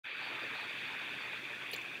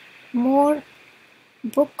More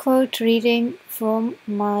book quote reading from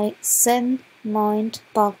my Zen mind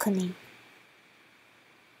balcony.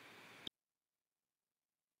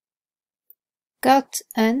 Gut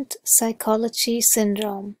and Psychology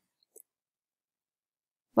Syndrome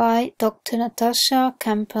by Dr. Natasha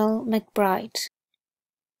Campbell McBride.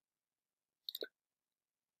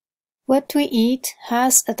 What we eat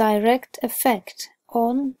has a direct effect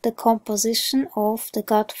on the composition of the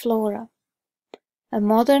gut flora. A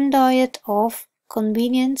modern diet of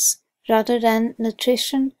convenience rather than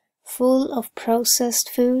nutrition, full of processed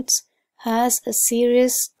foods, has a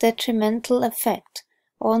serious detrimental effect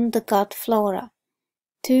on the gut flora.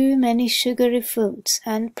 Too many sugary foods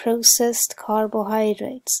and processed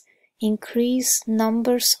carbohydrates increase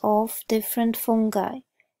numbers of different fungi,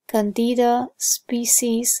 Candida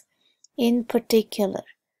species in particular,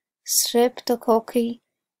 Streptococci,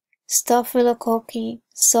 Staphylococci,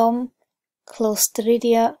 some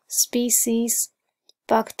Clostridia species,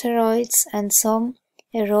 bacteroids, and some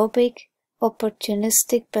aerobic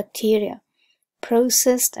opportunistic bacteria.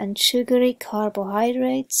 Processed and sugary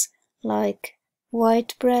carbohydrates like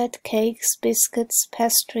white bread, cakes, biscuits,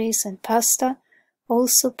 pastries, and pasta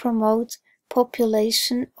also promote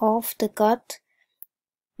population of the gut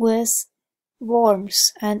with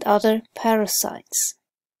worms and other parasites.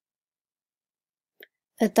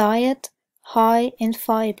 A diet high in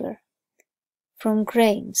fiber from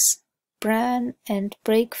grains, bran and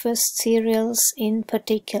breakfast cereals in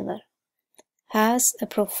particular, has a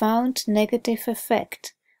profound negative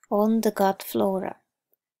effect on the gut flora.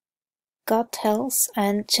 Gut health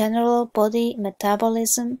and general body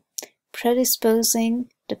metabolism, predisposing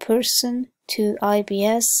the person to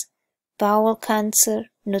IBS, bowel cancer,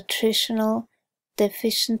 nutritional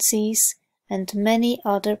deficiencies, and many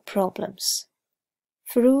other problems.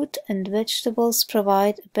 Fruit and vegetables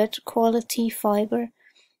provide a better quality fiber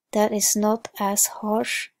that is not as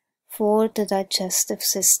harsh for the digestive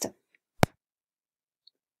system.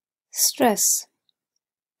 Stress.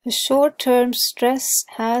 A short-term stress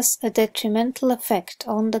has a detrimental effect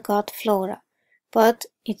on the gut flora, but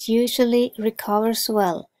it usually recovers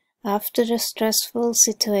well after the stressful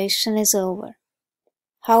situation is over.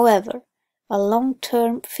 However, a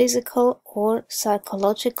long-term physical or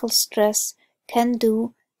psychological stress can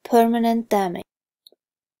do permanent damage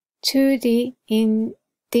to the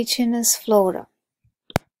indigenous flora.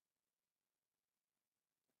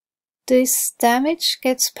 This damage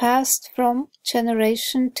gets passed from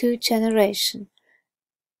generation to generation,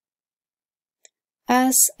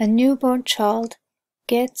 as a newborn child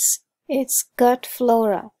gets its gut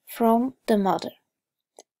flora from the mother,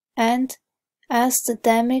 and as the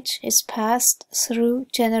damage is passed through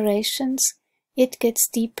generations, it gets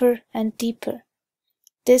deeper and deeper.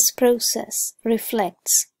 This process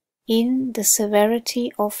reflects in the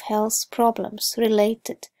severity of health problems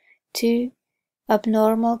related to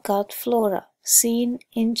abnormal gut flora seen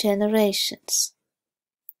in generations.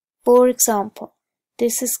 For example,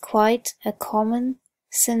 this is quite a common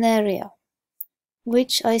scenario,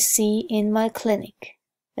 which I see in my clinic.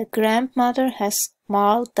 A grandmother has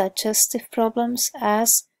mild digestive problems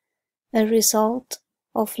as a result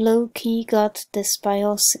of low-key gut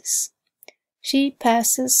dysbiosis. She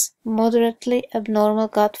passes moderately abnormal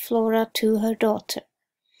gut flora to her daughter.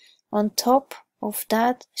 On top of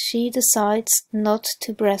that, she decides not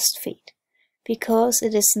to breastfeed, because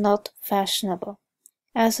it is not fashionable.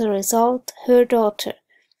 As a result, her daughter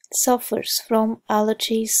suffers from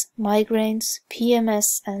allergies, migraines,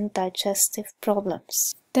 PMS, and digestive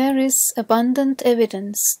problems. There is abundant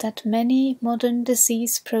evidence that many modern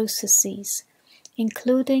disease processes,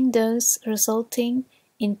 including those resulting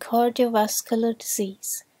in cardiovascular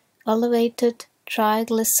disease, elevated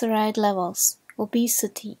triglyceride levels,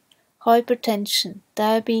 obesity, hypertension,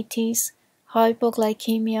 diabetes,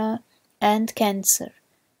 hypoglycemia, and cancer,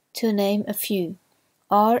 to name a few,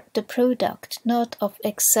 are the product not of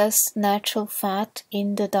excess natural fat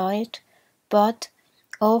in the diet, but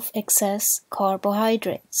of excess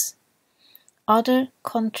carbohydrates. Other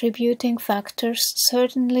contributing factors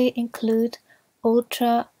certainly include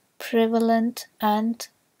ultra-prevalent and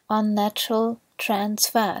unnatural trans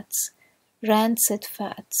fats, rancid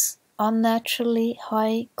fats, unnaturally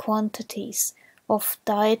high quantities of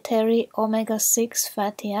dietary omega-6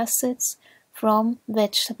 fatty acids from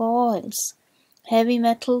vegetable oils, heavy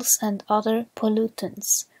metals and other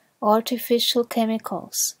pollutants, artificial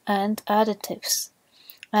chemicals and additives,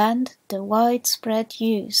 and the widespread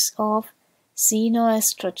use of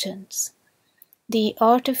xenoestrogens, the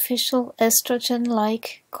artificial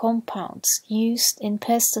estrogen-like compounds used in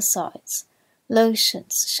pesticides,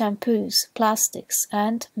 lotions, shampoos, plastics,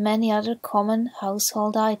 and many other common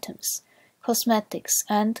household items, cosmetics,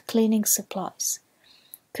 and cleaning supplies.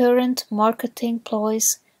 Current marketing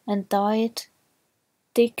ploys and diet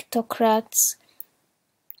dictocrats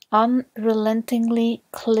unrelentingly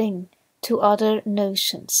cling to other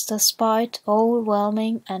notions, despite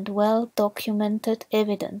overwhelming and well-documented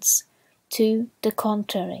evidence to the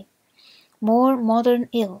contrary. More modern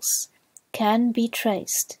ills can be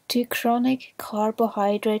traced to chronic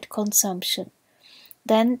carbohydrate consumption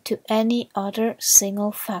than to any other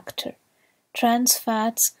single factor. Trans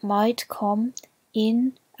fats might come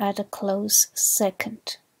in at a close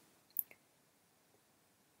second.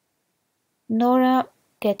 Nora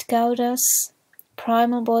Getgauda's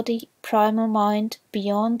Primal Body, Primal Mind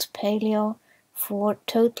Beyond Paleo for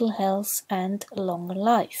Total Health and Longer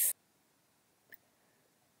Life.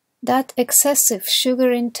 That excessive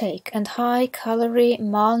sugar intake and high-calorie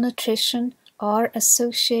malnutrition are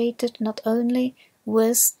associated not only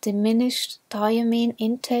with diminished thiamine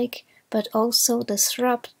intake but also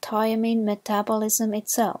disrupt thiamine metabolism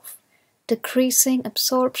itself, decreasing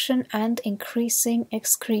absorption and increasing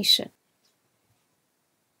excretion.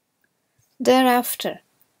 Thereafter,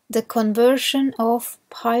 the conversion of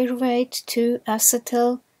pyruvate to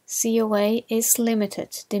acetyl-CoA is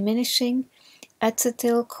limited, diminishing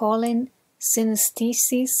acetylcholine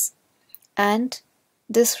synesthesis and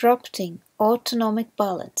disrupting autonomic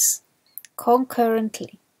balance.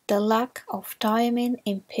 Concurrently, the lack of thiamine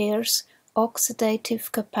impairs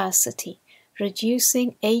oxidative capacity,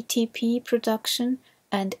 reducing ATP production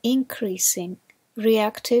and increasing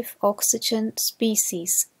reactive oxygen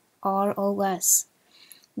species (ROS),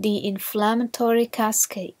 the inflammatory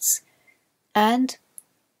cascades, and,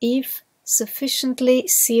 if sufficiently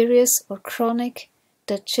serious or chronic,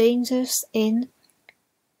 the changes in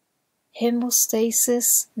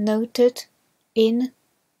hemostasis noted in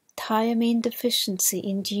thiamine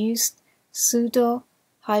deficiency-induced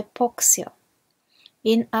pseudohypoxia.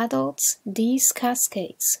 In adults, these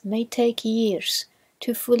cascades may take years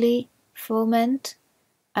to fully foment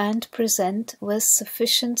and present with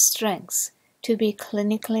sufficient strength to be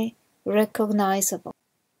clinically recognizable.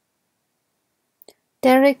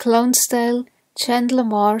 Derek Lonsdale, Chandler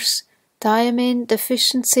Marsh, Thiamine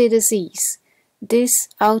Deficiency Disease,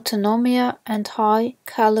 Dysautonomia and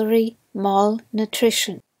High-Calorie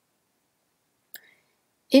Malnutrition.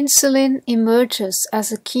 Insulin emerges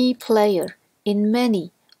as a key player in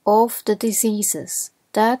many of the diseases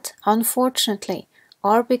that, unfortunately,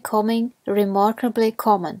 are becoming remarkably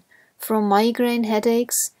common, from migraine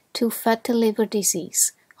headaches to fatty liver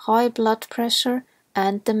disease, high blood pressure,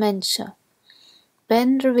 and dementia.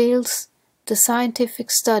 Ben reveals the scientific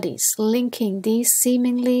studies linking these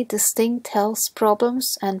seemingly distinct health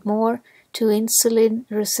problems and more to insulin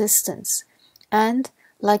resistance, and,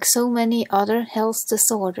 like so many other health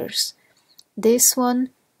disorders, this one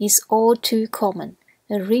is all too common.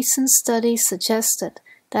 A recent study suggested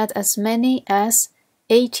that as many as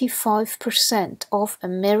 85% of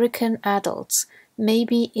American adults may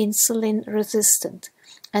be insulin resistant,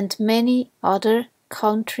 and many other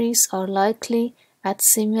countries are likely at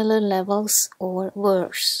similar levels or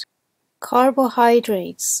worse.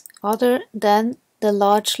 Carbohydrates, other than the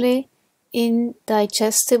largely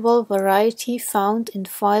indigestible variety found in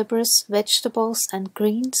fibrous vegetables and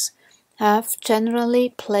greens, have generally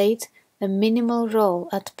played a minimal role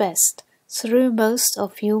at best through most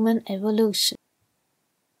of human evolution.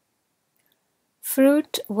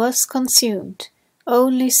 Fruit was consumed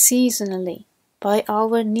only seasonally by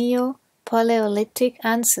our Neo-Paleolithic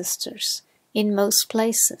ancestors in most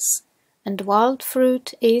places, and wild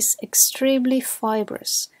fruit is extremely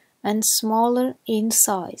fibrous and smaller in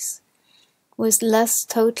size, with less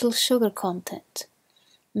total sugar content.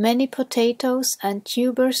 Many potatoes and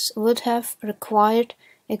tubers would have required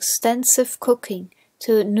extensive cooking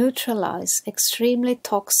to neutralize extremely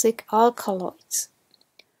toxic alkaloids.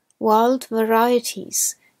 Wild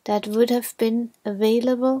varieties that would have been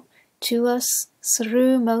available to us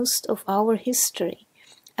through most of our history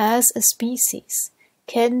as a species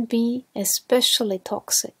can be especially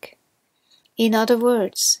toxic. In other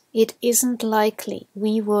words, it isn't likely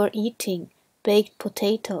we were eating baked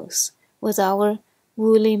potatoes with our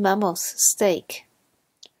woolly mammoth steak,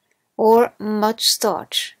 or much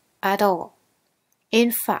starch at all.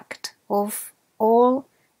 In fact, of all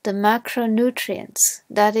the macronutrients,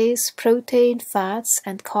 that is, protein, fats,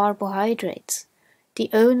 and carbohydrates, the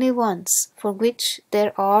only ones for which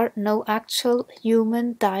there are no actual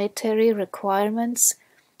human dietary requirements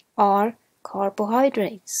are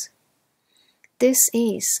carbohydrates. This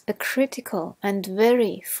is a critical and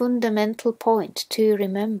very fundamental point to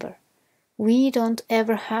remember. we don't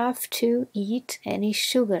ever have to eat any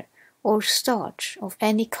sugar or starch of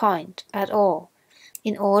any kind at all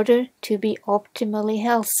in order to be optimally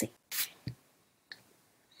healthy.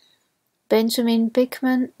 Benjamin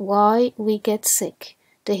Bickman, Why We Get Sick,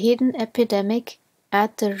 the hidden epidemic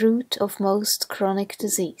at the root of most chronic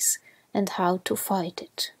disease, and how to fight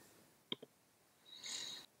it.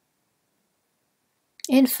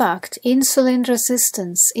 In fact, insulin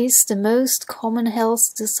resistance is the most common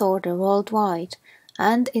health disorder worldwide,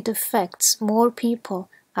 and it affects more people,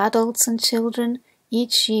 adults and children,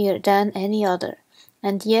 each year than any other,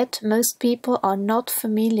 and yet most people are not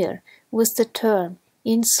familiar with the term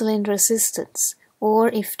insulin resistance, or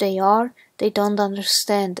if they are, they don't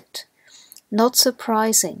understand it. Not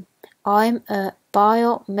surprising, I'm a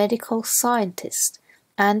biomedical scientist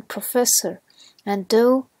and professor, and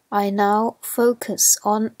though I now focus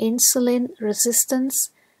on insulin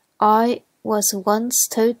resistance, I was once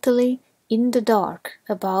totally in the dark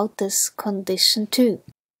about this condition too.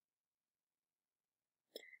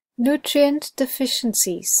 Nutrient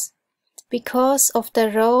deficiencies. Because of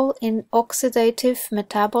their role in oxidative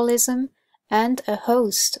metabolism and a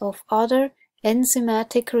host of other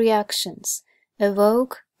enzymatic reactions,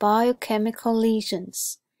 evoke biochemical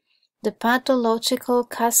lesions. The pathological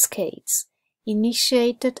cascades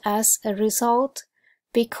initiated as a result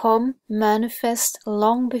become manifest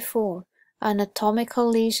long before anatomical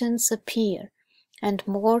lesions appear, and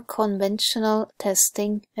more conventional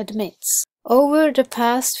testing admits. Over the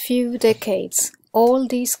past few decades, all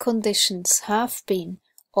these conditions have been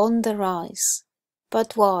on the rise.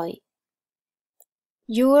 But why?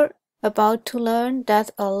 You're about to learn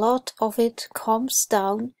that a lot of it comes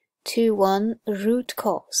down to one root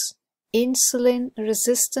cause: insulin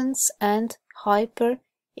resistance and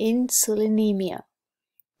hyperinsulinemia,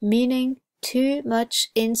 meaning too much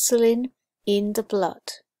insulin in the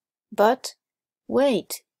blood. But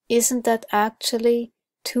wait, isn't that actually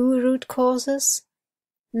two root causes?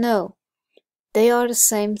 No, they are the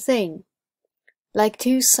same thing, like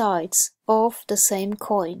two sides of the same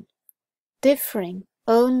coin, differing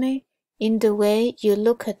only in the way you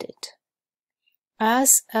look at it.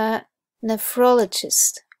 As a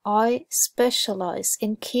nephrologist, I specialize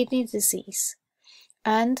in kidney disease,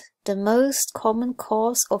 and the most common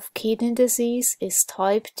cause of kidney disease is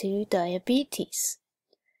type 2 diabetes.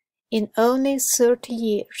 In only 30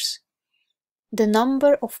 years, the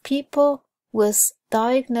number of people with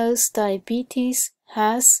diagnosed diabetes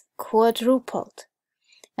has quadrupled,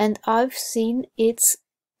 and I've seen its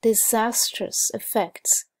disastrous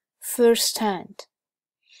effects firsthand.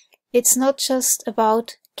 It's not just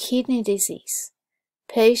about kidney disease.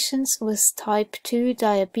 Patients with type 2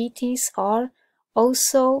 diabetes are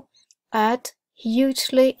also at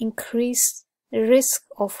hugely increased risk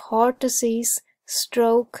of heart disease,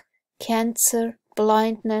 stroke, cancer,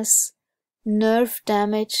 blindness, nerve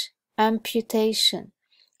damage, amputation,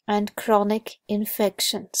 and chronic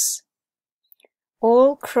infections.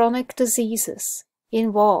 All chronic diseases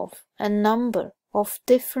involve a number of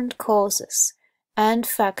different causes and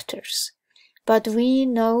factors, but we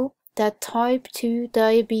know that type 2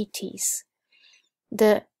 diabetes,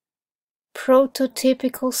 the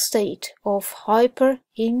prototypical state of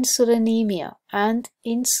hyperinsulinemia and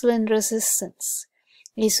insulin resistance,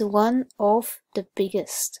 is one of the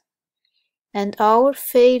biggest. And our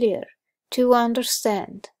failure to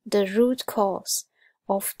understand the root cause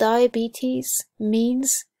of diabetes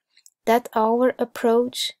means that our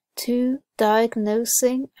approach to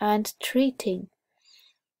diagnosing and treating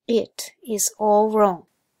it is all wrong.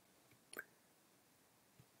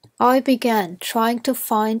 I began trying to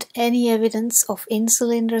find any evidence of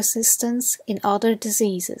insulin resistance in other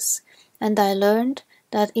diseases, and I learned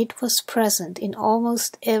that it was present in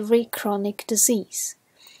almost every chronic disease.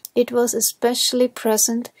 It was especially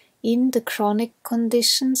present in the chronic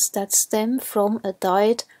conditions that stem from a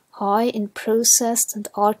diet high in processed and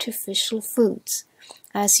artificial foods,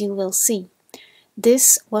 as you will see.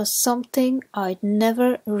 This was something I'd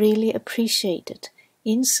never really appreciated: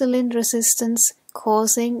 insulin resistance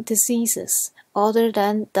causing diseases other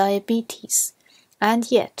than diabetes,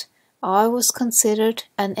 and yet I was considered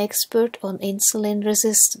an expert on insulin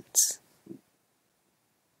resistance.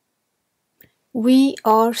 We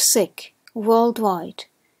are sick worldwide.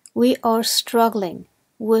 We are struggling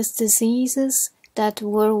with diseases that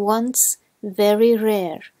were once very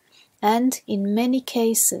rare, and in many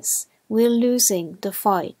cases we're losing the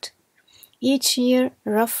fight. Each year,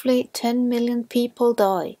 roughly 10 million people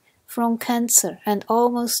die from cancer, and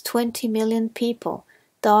almost 20 million people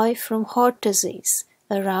die from heart disease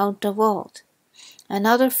around the world.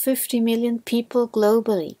 Another 50 million people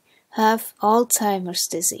globally have Alzheimer's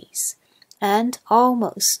disease, and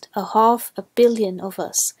almost 500 million of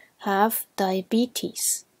us have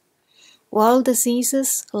diabetes. While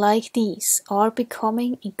diseases like these are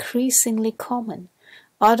becoming increasingly common,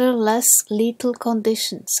 other less lethal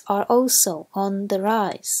conditions are also on the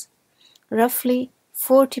rise. Roughly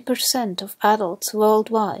 40% of adults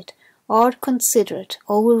worldwide are considered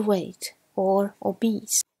overweight or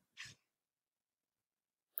obese.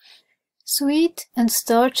 Sweet and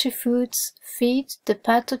starchy foods feed the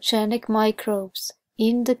pathogenic microbes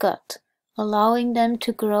in the gut, allowing them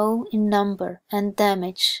to grow in number and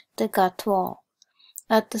damage the gut wall.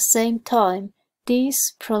 At the same time,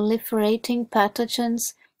 these proliferating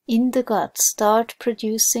pathogens in the gut start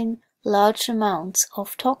producing large amounts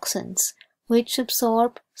of toxins, which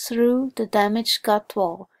absorb through the damaged gut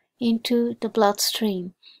wall into the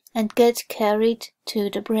bloodstream and get carried to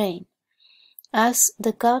the brain. As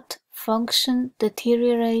the gut function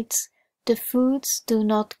deteriorates, the foods do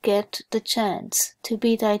not get the chance to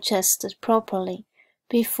be digested properly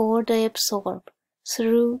before they absorb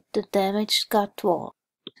through the damaged gut wall.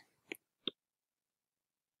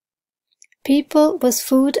 People with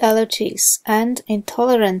food allergies and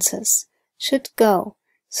intolerances should go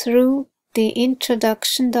through the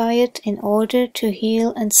introduction diet in order to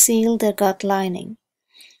heal and seal their gut lining.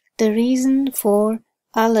 The reason for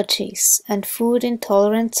allergies and food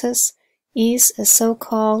intolerances is a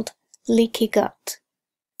so-called leaky gut.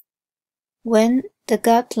 When the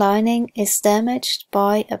gut lining is damaged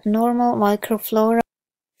by abnormal microflora,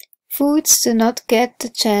 foods do not get the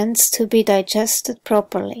chance to be digested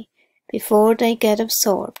properly before they get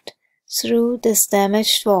absorbed through this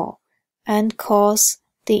damaged wall and cause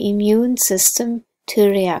the immune system to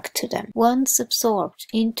react to them. Once absorbed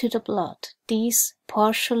into the blood, these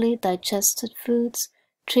partially digested foods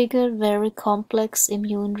trigger very complex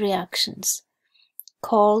immune reactions,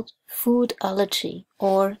 called food allergy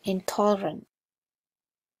or intolerance.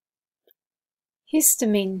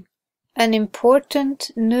 Histamine, an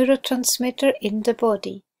important neurotransmitter in the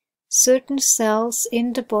body. Certain cells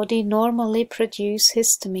in the body normally produce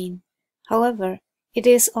histamine. However, it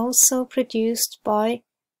is also produced by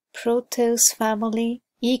Proteus family,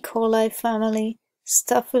 E. coli family,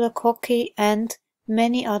 Staphylococci, and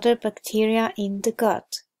many other bacteria in the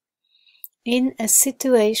gut. In a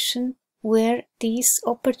situation where these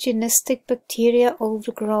opportunistic bacteria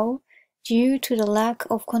overgrow due to the lack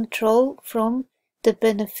of control from the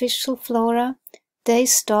beneficial flora, they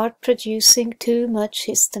start producing too much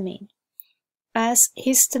histamine. As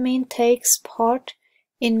histamine takes part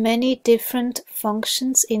in many different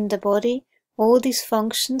functions in the body, all these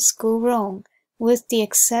functions go wrong with the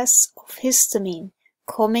excess of histamine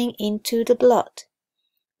coming into the blood.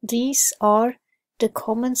 These are the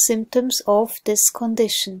common symptoms of this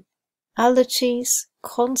condition: allergies,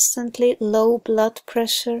 constantly low blood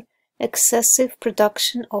pressure, excessive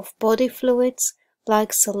production of body fluids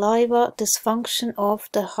like saliva, dysfunction of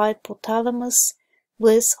the hypothalamus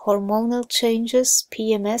with hormonal changes,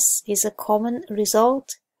 PMS is a common result,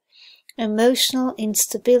 emotional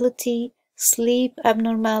instability, sleep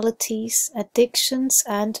abnormalities, addictions,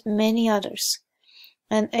 and many others.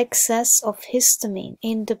 An excess of histamine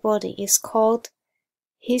in the body is called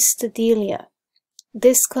histidilia.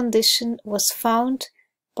 This condition was found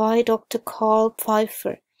by Dr. Karl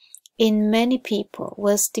Pfeiffer in many people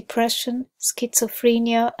with depression,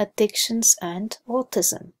 schizophrenia, addictions, and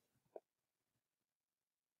autism.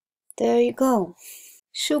 There you go.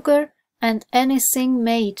 Sugar and anything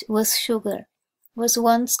made with sugar was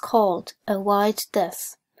once called a white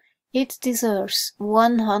death. It deserves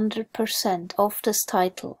 100% of this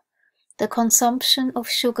title. The consumption of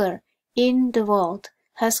sugar in the world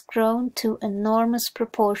has grown to enormous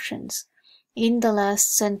proportions in the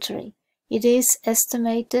last century. It is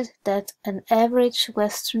estimated that an average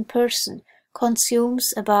Western person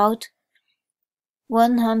consumes about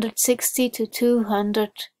 160 to 200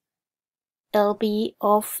 lb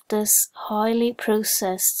of this highly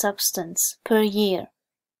processed substance per year.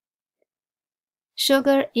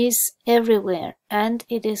 Sugar is everywhere, and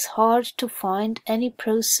it is hard to find any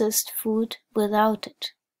processed food without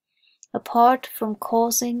it. Apart from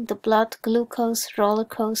causing the blood glucose roller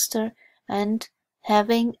coaster and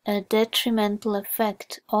having a detrimental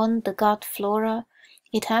effect on the gut flora,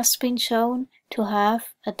 it has been shown to have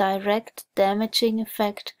a direct damaging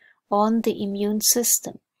effect on the immune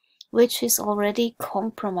system, which is already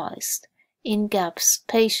compromised in GAPS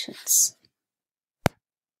patients.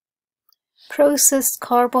 Processed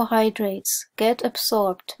carbohydrates get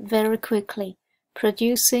absorbed very quickly,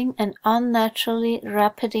 producing an unnaturally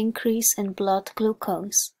rapid increase in blood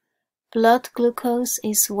glucose. Blood glucose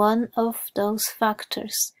is one of those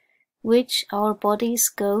factors which our bodies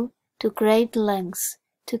go to great lengths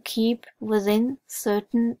to keep within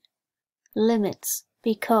certain limits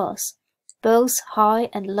because both high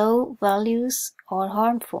and low values are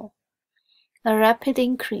harmful. A rapid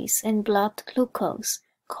increase in blood glucose,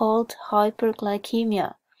 called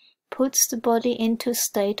hyperglycemia, puts the body into a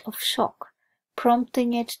state of shock,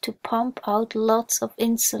 prompting it to pump out lots of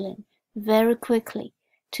insulin very quickly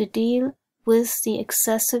to deal with the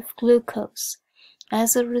excessive glucose.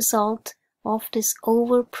 As a result of this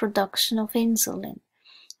overproduction of insulin,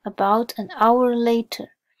 about an hour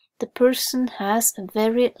later, the person has a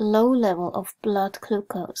very low level of blood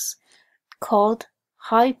glucose, called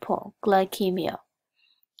hypoglycemia.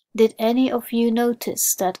 Did any of you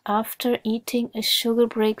notice that after eating a sugar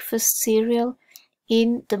breakfast cereal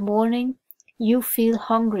in the morning, you feel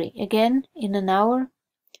hungry again in an hour?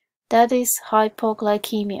 That is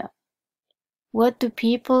hypoglycemia. What do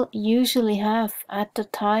people usually have at the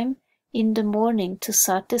time in the morning to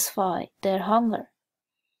satisfy their hunger?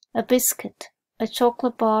 A biscuit, a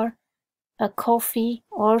chocolate bar, a coffee,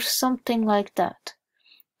 or something like that.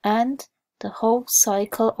 And the whole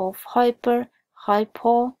cycle of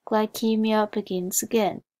hypoglycemia begins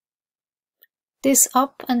again. This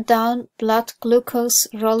up and down blood glucose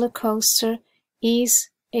roller coaster is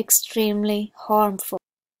extremely harmful.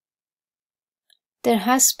 There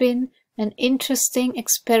has been an interesting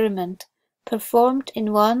experiment performed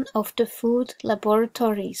in one of the food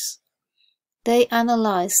laboratories. They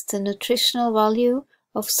analyzed the nutritional value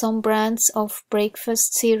of some brands of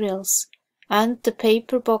breakfast cereals and the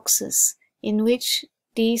paper boxes in which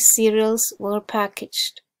these cereals were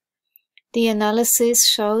packaged. The analysis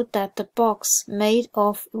showed that the box made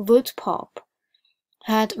of wood pulp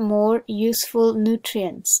had more useful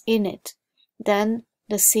nutrients in it than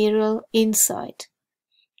the cereal inside.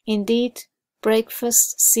 Indeed,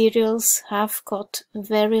 breakfast cereals have got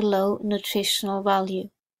very low nutritional value.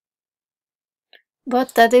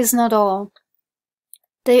 But that is not all.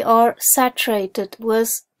 They are saturated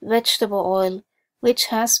with vegetable oil, which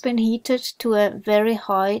has been heated to a very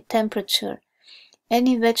high temperature.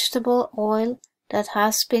 Any vegetable oil that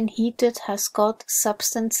has been heated has got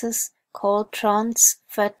substances called trans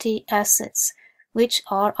fatty acids, which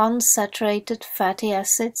are unsaturated fatty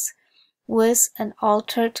acids with an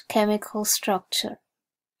altered chemical structure.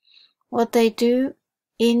 What they do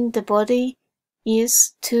in the body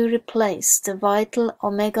is to replace the vital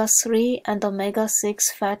omega-3 and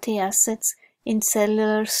omega-6 fatty acids in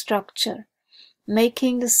cellular structure,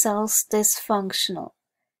 making the cells dysfunctional.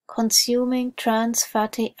 Consuming trans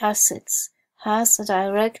fatty acids has a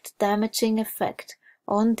direct damaging effect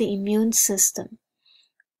on the immune system.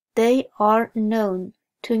 They are known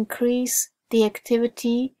to increase the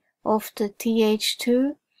activity of the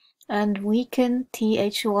Th2 and weaken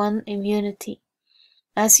Th1 immunity.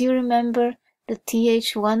 As you remember, the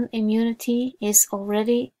Th1 immunity is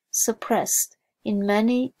already suppressed in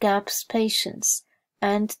many GAPS patients,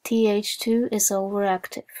 and Th2 is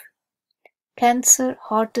overactive. Cancer,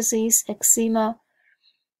 heart disease, eczema,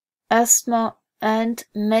 asthma, and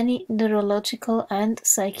many neurological and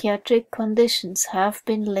psychiatric conditions have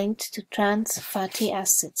been linked to trans fatty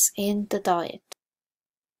acids in the diet.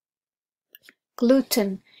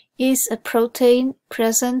 Gluten is a protein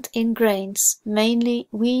present in grains, mainly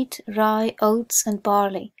wheat, rye, oats, and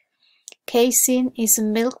barley. Casein is a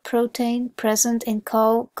milk protein present in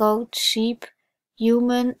cow, goat, sheep,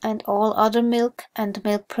 human, and all other milk and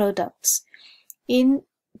milk products. In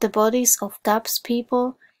the bodies of GAPS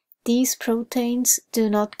people, these proteins do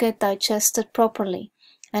not get digested properly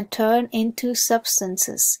and turn into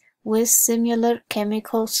substances with similar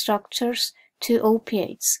chemical structures to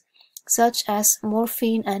opiates, such as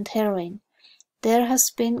morphine and heroin. There has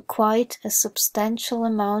been quite a substantial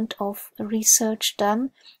amount of research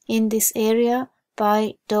done in this area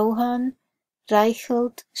by Dohan,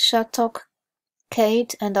 Reichelt, Shattuck,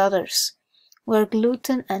 Cade, and others, where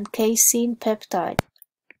gluten and casein peptide,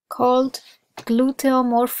 called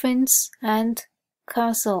gluteomorphins and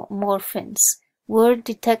casomorphins, were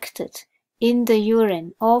detected in the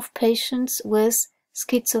urine of patients with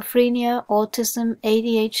schizophrenia, autism,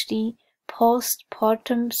 ADHD,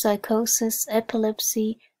 postpartum psychosis,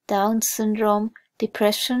 epilepsy, Down syndrome,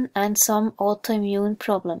 depression, and some autoimmune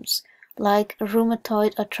problems, like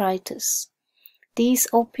rheumatoid arthritis. These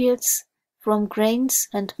opiates from grains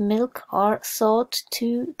and milk are thought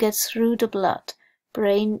to get through the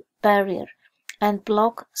blood-brain barrier and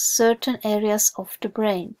block certain areas of the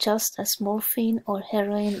brain, just as morphine or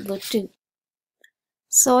heroin would do.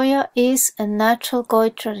 Soya is a natural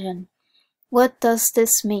goitrogen. What does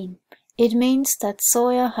this mean? It means that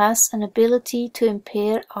soya has an ability to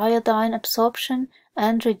impair iodine absorption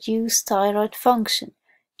and reduce thyroid function,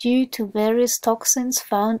 Due to various toxins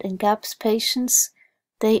found in GAPS patients,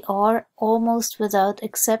 they are, almost without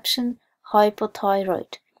exception,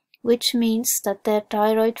 hypothyroid, which means that their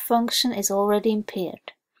thyroid function is already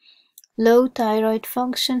impaired. Low thyroid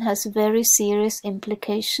function has very serious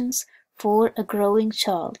implications for a growing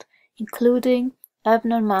child, including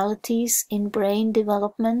abnormalities in brain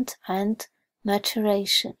development and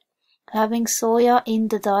maturation. Having soya in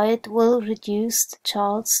the diet will reduce the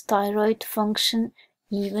child's thyroid function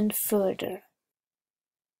even further.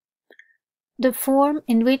 The form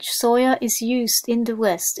in which soya is used in the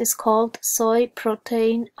West is called soy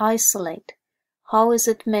protein isolate. How is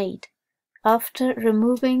it made? After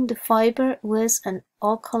removing the fiber with an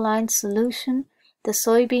alkaline solution, the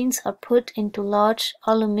soybeans are put into large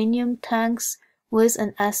aluminum tanks with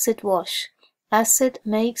an acid wash. Acid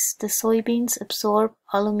makes the soybeans absorb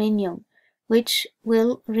aluminium, which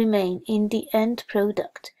will remain in the end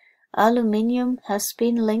product. Aluminium has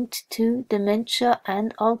been linked to dementia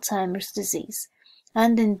and Alzheimer's disease,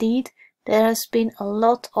 and indeed there has been a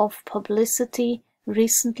lot of publicity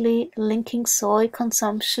recently linking soy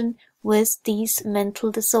consumption with these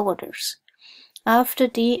mental disorders. After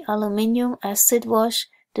the aluminium acid wash,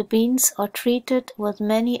 the beans are treated with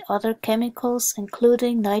many other chemicals,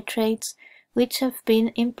 including nitrates, which have been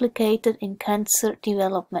implicated in cancer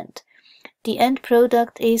development. The end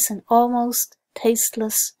product is an almost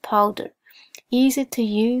tasteless powder, easy to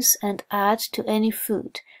use and add to any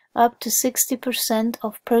food. Up to 60%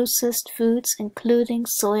 of processed foods, including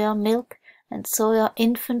soya milk and soya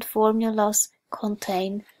infant formulas,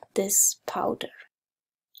 contain this powder.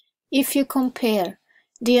 If you compare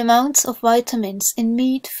the amounts of vitamins in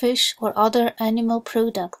meat, fish, or other animal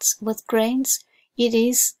products with grains, it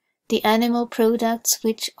is the animal products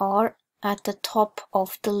which are at the top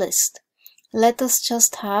of the list. Let us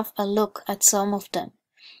just have a look at some of them.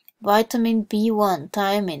 Vitamin B1,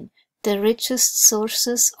 thiamine. The richest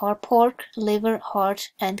sources are pork, liver,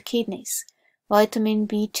 heart, and kidneys. Vitamin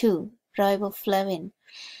B2, riboflavin.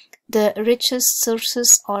 The richest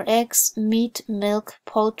sources are eggs, meat, milk,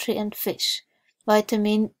 poultry, and fish.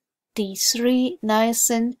 Vitamin D3,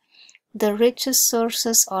 niacin. The richest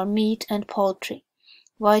sources are meat and poultry.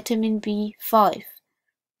 Vitamin B5,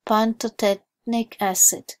 pantothenic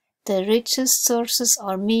acid. The richest sources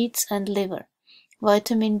are meats and liver.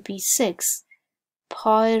 Vitamin B6,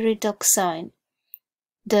 pyridoxine.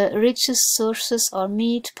 The richest sources are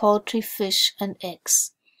meat, poultry, fish, and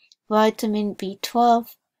eggs. Vitamin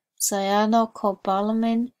B12,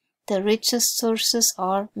 cyanocobalamin. The richest sources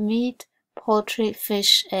are meat, poultry,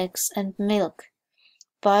 fish, eggs, and milk.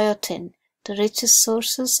 Biotin. The richest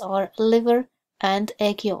sources are liver and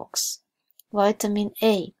egg yolks. Vitamin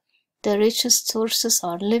A. The richest sources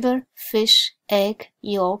are liver, fish, egg,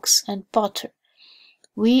 yolks, and butter.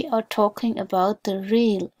 We are talking about the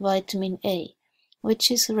real vitamin A, which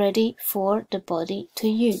is ready for the body to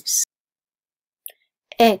use.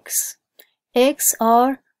 Eggs. Eggs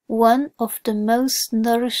are one of the most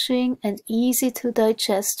nourishing and easy to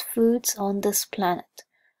digest foods on this planet.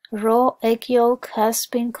 Raw egg yolk has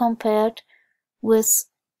been compared with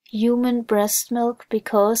human breast milk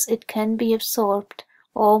because it can be absorbed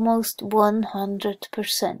almost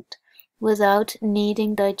 100% without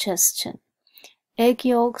needing digestion. Egg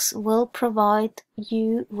yolks will provide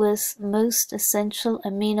you with most essential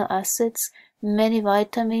amino acids, many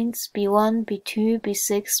vitamins B1, B2,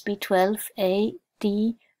 B6, B12, A,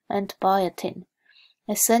 D, and biotin.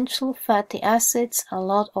 Essential fatty acids, a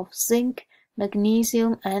lot of zinc,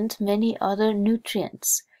 magnesium, and many other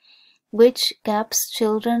nutrients, which GAPS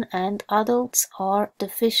children and adults are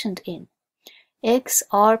deficient in. Eggs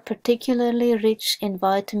are particularly rich in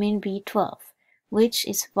vitamin B12, which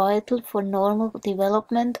is vital for normal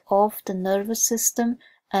development of the nervous system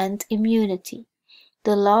and immunity.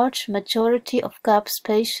 The large majority of GAPS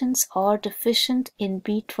patients are deficient in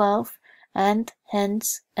B12 and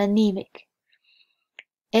hence anemic.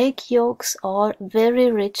 Egg yolks are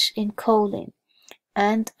very rich in choline,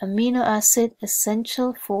 an amino acid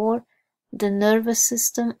essential for the nervous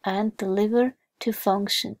system and the liver to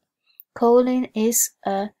function. Choline is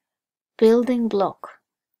a building block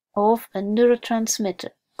of a neurotransmitter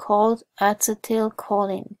called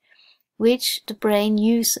acetylcholine, which the brain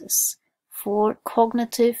uses for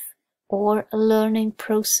cognitive or learning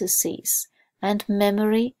processes and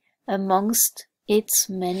memory amongst its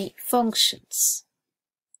many functions.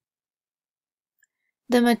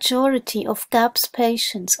 The majority of GAPS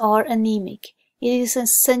patients are anemic. It is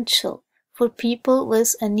essential for people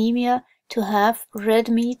with anemia to have red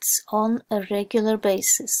meats on a regular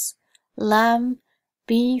basis. Lamb,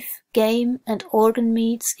 beef, game, and organ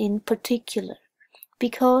meats in particular.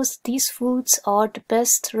 because these foods are the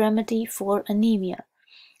best remedy for anemia.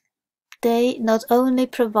 They not only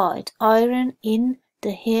provide iron in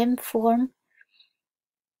the heme form,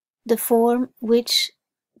 the form which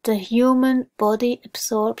the human body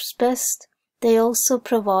absorbs best, they also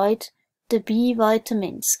provide the B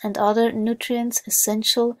vitamins and other nutrients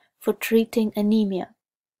essential for treating anemia.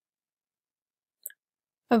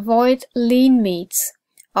 Avoid lean meats.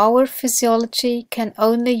 Our physiology can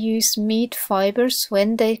only use meat fibers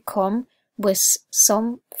when they come with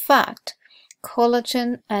some fat,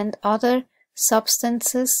 collagen and other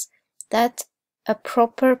substances that a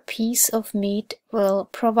proper piece of meat will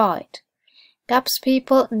provide. GAPS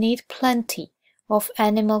people need plenty of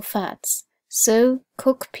animal fats, so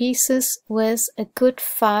cook pieces with a good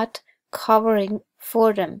fat covering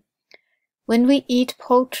for them. When we eat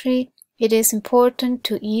poultry, it is important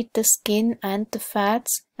to eat the skin and the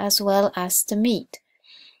fats as well as the meat.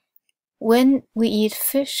 When we eat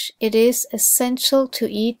fish, it is essential to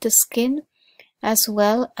eat the skin as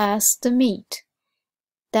well as the meat.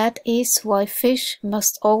 That is why fish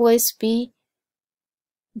must always be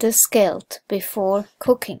descaled before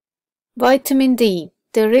cooking. Vitamin D.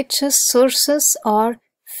 The richest sources are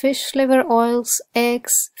fish liver oils,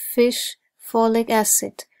 eggs, fish, folic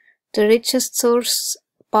acid. The richest source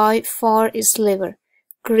by far is liver.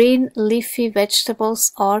 Green leafy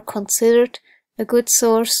vegetables are considered a good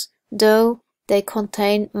source, though they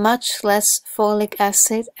contain much less folic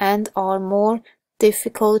acid and are more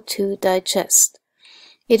difficult to digest.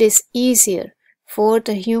 It is easier for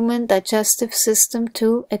the human digestive system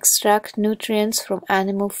to extract nutrients from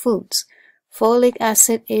animal foods. Folic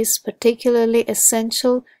acid is particularly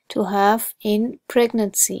essential to have in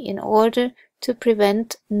pregnancy in order to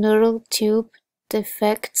prevent neural tube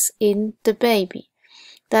defects in the baby.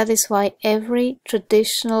 That is why every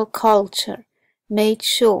traditional culture made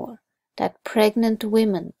sure that pregnant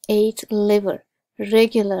women ate liver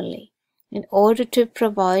regularly in order to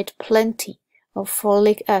provide plenty of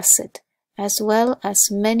folic acid as well as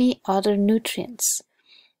many other nutrients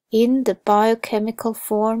in the biochemical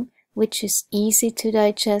form which is easy to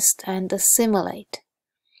digest and assimilate.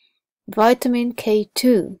 Vitamin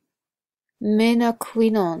K2,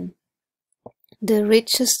 menaquinone. The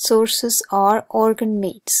richest sources are organ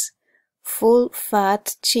meats,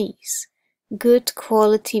 full-fat cheese, good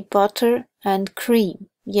quality butter and cream,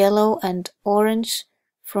 yellow and orange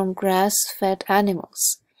from grass-fed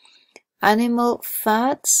animals. Animal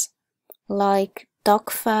fats like duck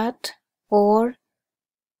fat or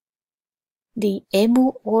the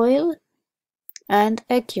emu oil and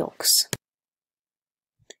egg yolks.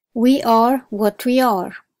 We are what we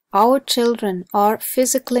are. Our children are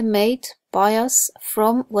physically made by us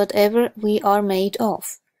from whatever we are made of.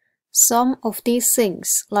 Some of these things,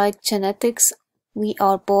 like genetics, we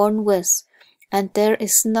are born with, and there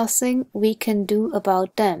is nothing we can do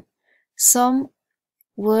about them. Some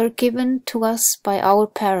were given to us by our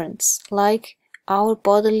parents, like our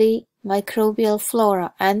bodily microbial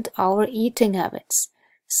flora and our eating habits.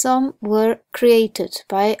 Some were created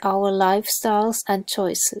by our lifestyles and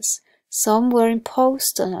choices. Some were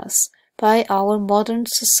imposed on us by our modern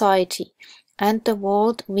society and the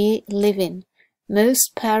world we live in.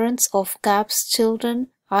 Most parents of GAPS children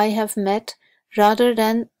I have met, rather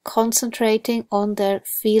than concentrating on their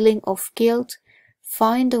feeling of guilt,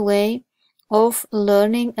 find a way of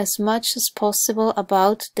learning as much as possible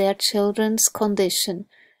about their children's condition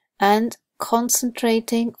and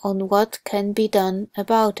concentrating on what can be done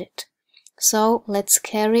about it. So let's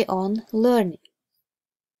carry on learning.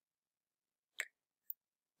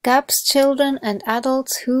 GAPS children and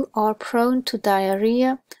adults who are prone to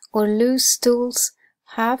diarrhea or loose stools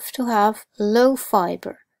have to have low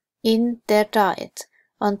fiber in their diet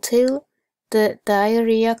until the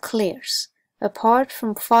diarrhea clears. Apart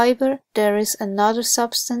from fiber, there is another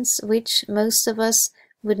substance which most of us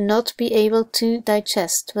would not be able to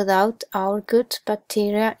digest without our good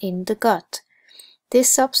bacteria in the gut.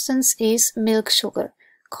 This substance is milk sugar,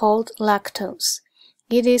 called lactose.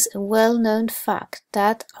 It is a well-known fact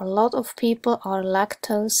that a lot of people are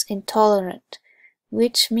lactose intolerant,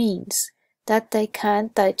 which means that they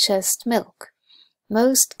can't digest milk.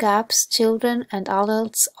 Most GAPS children and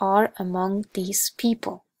adults are among these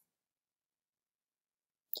people.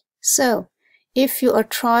 So, if you are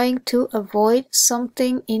trying to avoid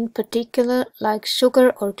something in particular like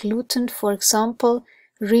sugar or gluten, for example,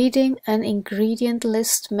 reading an ingredient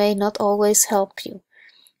list may not always help you.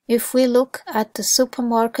 If we look at the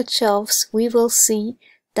supermarket shelves, we will see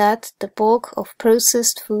that the bulk of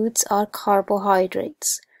processed foods are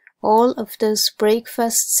carbohydrates. All of those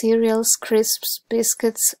breakfast cereals, crisps,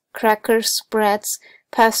 biscuits, crackers, breads,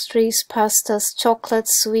 pastries, pastas,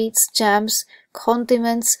 chocolates, sweets, jams,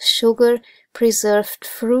 condiments, sugar, preserved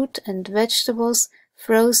fruit and vegetables,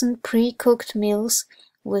 frozen pre-cooked meals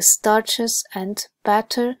with starches and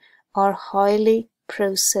batter are highly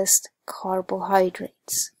processed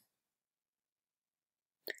carbohydrates.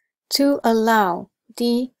 To allow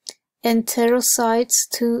the enterocytes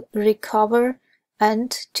to recover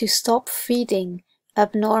and to stop feeding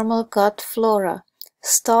abnormal gut flora,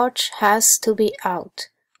 starch has to be out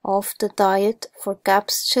of the diet for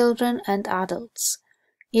GAPS children and adults.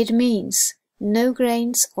 It means no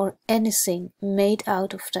grains or anything made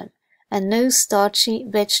out of them, and no starchy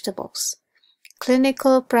vegetables.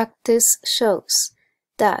 Clinical practice shows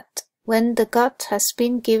that when the gut has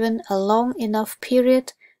been given a long enough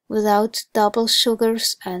period without double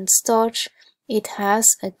sugars and starch, it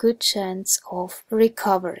has a good chance of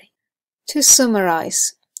recovery. To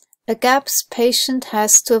summarize, a GAPS patient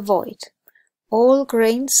has to avoid all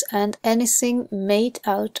grains and anything made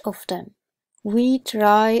out of them: wheat,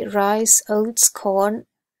 rye, rice, oats, corn,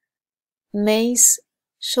 maize,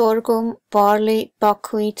 sorghum, barley,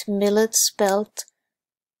 buckwheat, millet, spelt,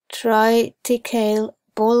 triticale,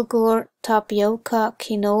 bulgur, tapioca,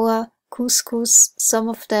 quinoa, couscous. Some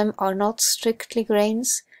of them are not strictly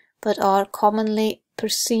grains, but are commonly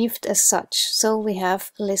perceived as such, so we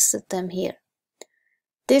have listed them here.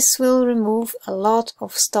 This will remove a lot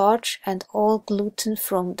of starch and all gluten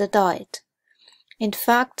from the diet. In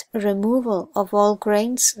fact, removal of all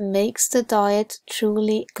grains makes the diet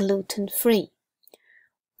truly gluten-free.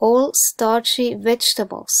 All starchy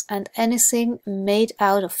vegetables and anything made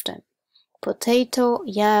out of them: potato,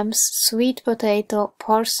 yams, sweet potato,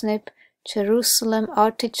 parsnip, Jerusalem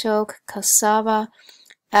artichoke, cassava,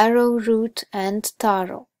 arrowroot and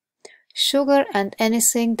taro. Sugar and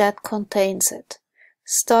anything that contains it: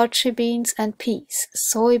 starchy beans and peas,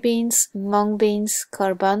 soybeans, mung beans,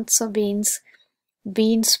 garbanzo beans,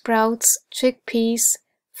 bean sprouts, chickpeas,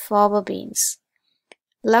 fava beans.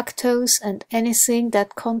 Lactose and anything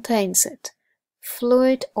that contains it: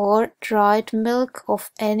 fluid or dried milk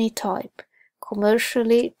of any type,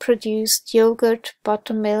 commercially produced yogurt,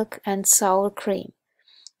 buttermilk and sour cream,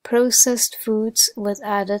 processed foods with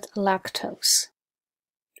added lactose.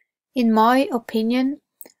 In my opinion,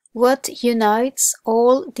 what unites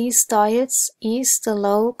all these diets is the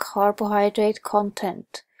low carbohydrate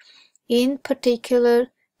content, in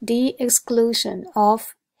particular the exclusion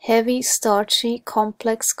of heavy starchy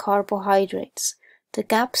complex carbohydrates. The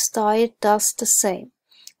GAPS diet does the same.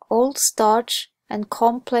 All starch and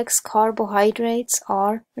complex carbohydrates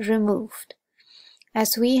are removed.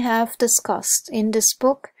 As we have discussed in this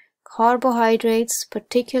book, carbohydrates,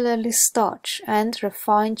 particularly starch and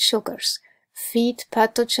refined sugars, feed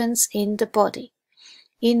pathogens in the body,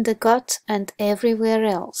 in the gut and everywhere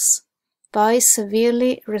else. By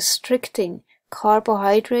severely restricting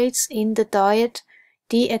carbohydrates in the diet,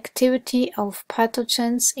 the activity of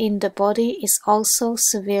pathogens in the body is also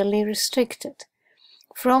severely restricted.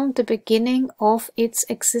 From the beginning of its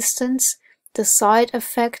existence, the side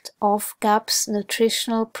effect of GAPS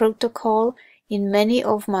nutritional protocol in many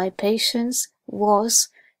of my patients was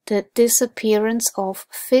the disappearance of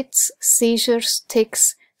fits, seizures,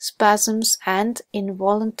 tics, spasms, and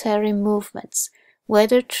involuntary movements,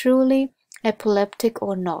 whether truly epileptic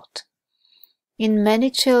or not. In many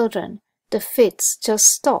children, the fits just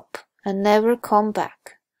stop and never come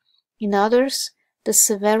back. In others, the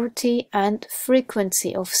severity and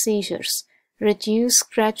frequency of seizures reduce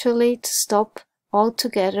gradually to stop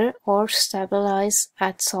altogether or stabilize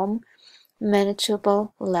at some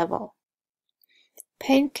manageable level.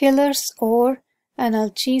 Painkillers or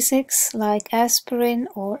analgesics like aspirin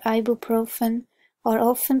or ibuprofen are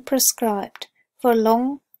often prescribed for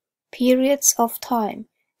long periods of time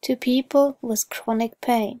to people with chronic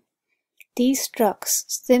pain. These drugs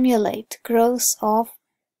stimulate growth of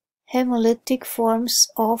hemolytic forms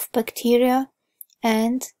of bacteria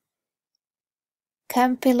and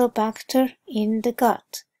Campylobacter in the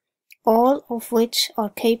gut, all of which are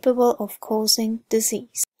capable of causing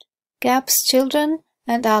disease. GAPS children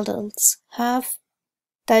and adults have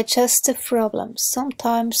digestive problems,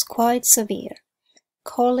 sometimes quite severe: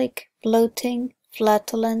 colic, bloating,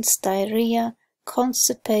 flatulence, diarrhea,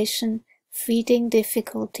 constipation, feeding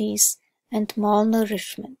difficulties, and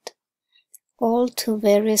malnourishment, all to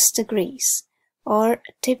various degrees, are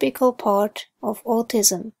a typical part of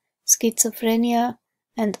autism, schizophrenia,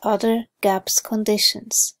 and other GAPS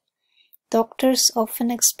conditions. Doctors often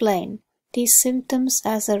explain these symptoms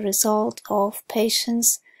as a result of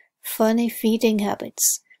patients' funny feeding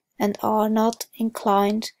habits and are not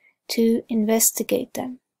inclined to investigate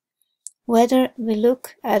them. whether we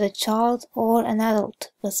look at a child or an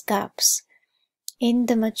adult with gaps. In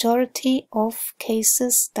the majority of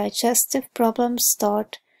cases, digestive problems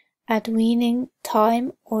start at weaning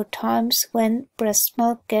time or times when breast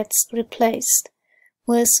milk gets replaced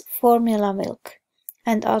with formula milk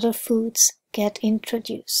and other foods get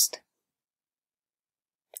introduced.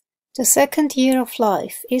 The second year of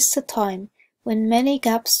life is the time when many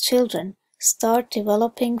GAPS children start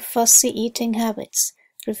developing fussy eating habits,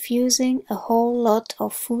 refusing a whole lot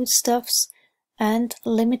of foodstuffs and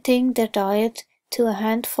limiting their diet to a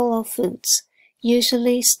handful of foods,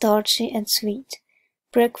 usually starchy and sweet.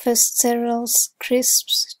 Breakfast cereals,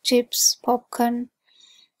 crisps, chips, popcorn,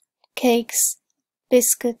 cakes,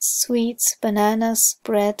 biscuits, sweets, bananas,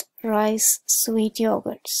 bread, rice, sweet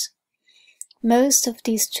yogurts. Most of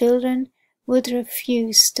these children would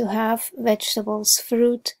refuse to have vegetables,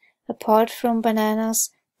 fruit, apart from bananas,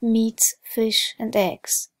 meats, fish, and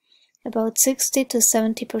eggs. About 60 to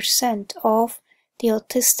 70% of the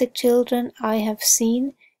autistic children I have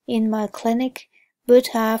seen in my clinic would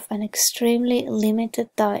have an extremely limited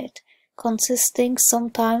diet, consisting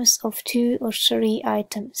sometimes of 2 or 3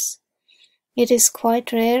 items. It is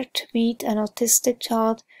quite rare to meet an autistic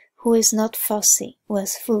child who is not fussy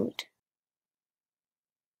with food.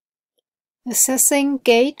 Assessing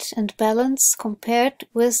gait and balance compared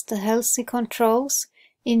with the healthy controls,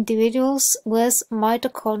 individuals with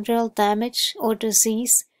mitochondrial damage or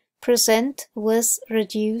disease present with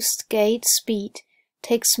reduced gait speed,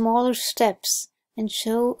 take smaller steps, and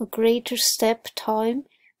show a greater step time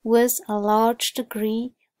with a large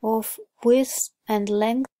degree of width and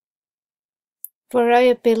length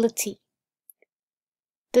variability.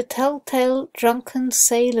 The telltale drunken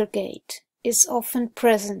sailor gait is often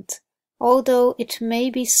present, although it may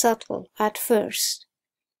be subtle at first.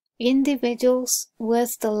 Individuals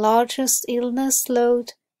with the largest illness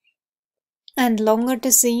load and longer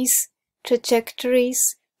disease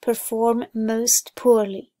trajectories perform most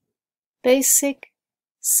poorly. Basic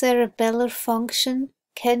cerebellar function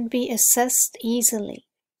can be assessed easily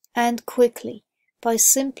and quickly by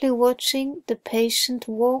simply watching the patient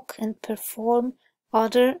walk and perform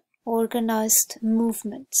other organized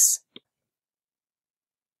movements.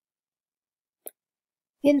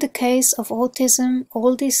 In the case of autism,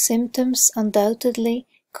 all these symptoms undoubtedly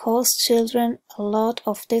cause children a lot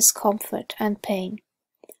of discomfort and pain.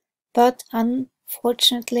 But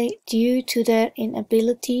unfortunately, due to their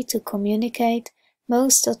inability to communicate,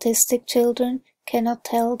 most autistic children cannot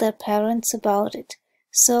tell their parents about it,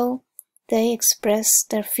 so they express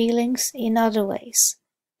their feelings in other ways.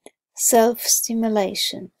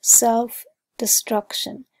 Self-stimulation,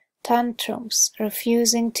 self-destruction, tantrums,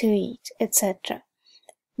 refusing to eat, etc.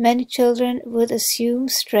 Many children would assume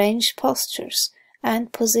strange postures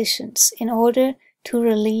and positions in order to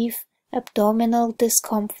relieve abdominal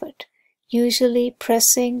discomfort, usually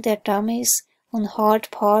pressing their dummies on hard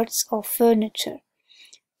parts of furniture.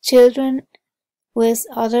 Children with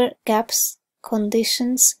other GAPS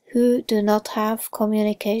conditions who do not have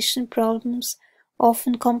communication problems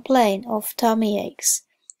often complain of tummy aches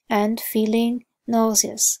and feeling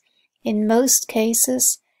nauseous. In most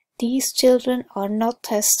cases, these children are not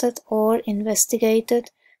tested or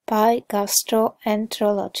investigated by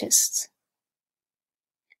gastroenterologists.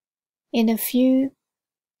 In a few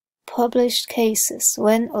published cases,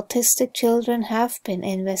 when autistic children have been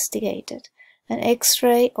investigated, an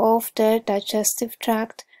X-ray of their digestive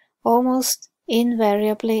tract almost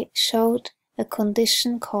invariably showed a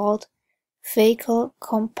condition called fecal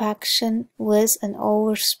compaction with an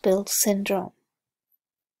overspill syndrome.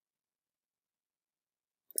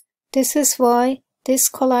 This is why this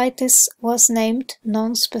colitis was named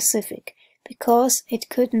non-specific, because it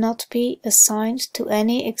could not be assigned to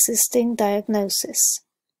any existing diagnosis.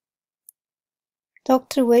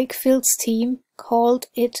 Dr. Wakefield's team called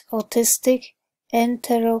it autistic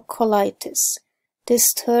enterocolitis.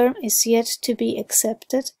 This term is yet to be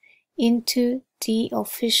accepted into the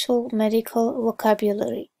official medical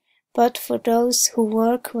vocabulary, but for those who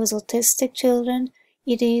work with autistic children,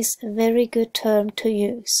 it is a very good term to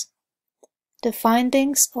use. The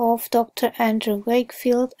findings of Dr. Andrew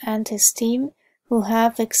Wakefield and his team, who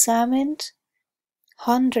have examined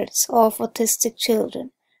hundreds of autistic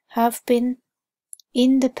children, have been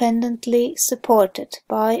independently supported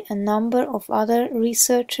by a number of other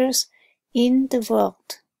researchers in the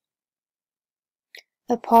world.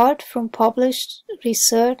 Apart from published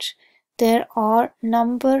research, there are a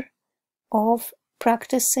number of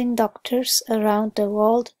practicing doctors around the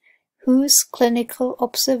world whose clinical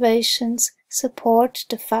observations support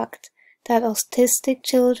the fact that autistic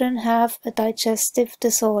children have a digestive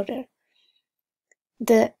disorder.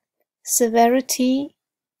 The severity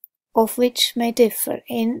of which may differ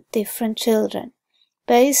in different children.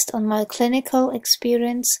 Based on my clinical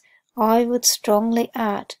experience, I would strongly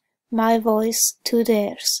add my voice to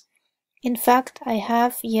theirs. In fact, I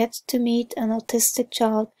have yet to meet an autistic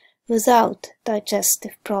child without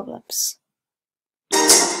digestive problems.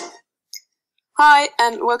 Hi,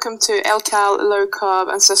 and welcome to LCAL Low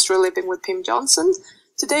Carb Ancestral Living with Pim Johnson.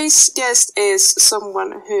 Today's guest is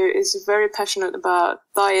someone who is very passionate about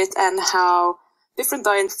diet and how different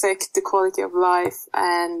diets affect the quality of life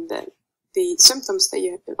and the symptoms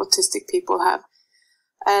that autistic people have.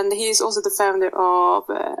 And he is also the founder of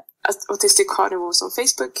Autistic Carnivores on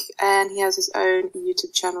Facebook, and he has his own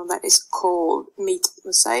YouTube channel that is called Meat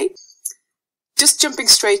Mosaic. Just jumping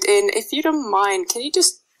straight in, if you don't mind, can you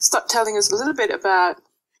just start telling us a little bit about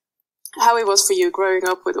how it was for you growing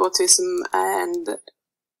up with autism and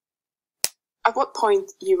at what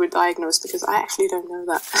point you were diagnosed, because I actually don't know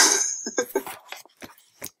that.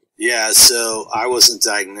 Yeah, so I wasn't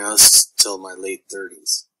diagnosed till my late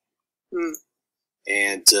 30s.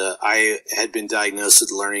 And I had been diagnosed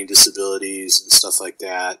with learning disabilities and stuff like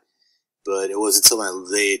that, but it wasn't until my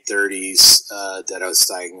late 30s that I was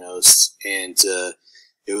diagnosed, and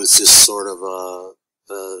it was just sort of a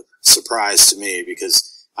surprise to me,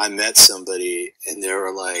 because I met somebody and they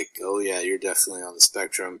were like, oh yeah, you're definitely on the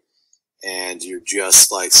spectrum, and you're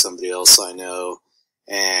just like somebody else I know,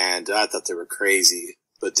 and I thought they were crazy.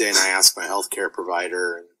 But then I asked my healthcare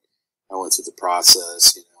provider, and I went through the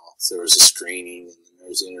process, you know. So there was a screening, and there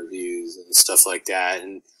was interviews and stuff like that.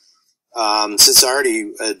 And since I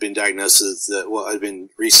already had been diagnosed with, I'd been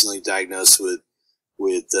recently diagnosed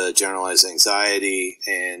with generalized anxiety,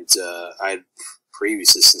 and I'd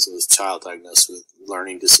previously, since I was a child, diagnosed with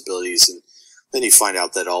learning disabilities. And then you find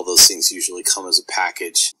out that all those things usually come as a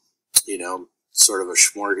package, you know, sort of a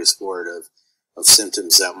smorgasbord of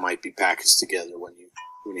symptoms that might be packaged together when you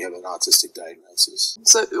have an autistic diagnosis.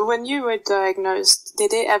 So when you were diagnosed,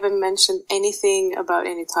 did they ever mention anything about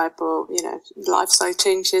any type of, you know, lifestyle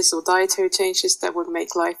changes or dietary changes that would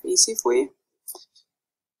make life easy for you?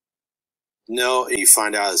 No, you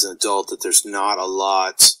find out as an adult that there's not a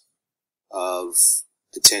lot of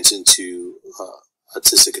attention to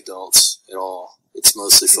autistic adults at all. It's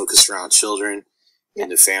mostly focused around children and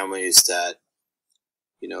the families that,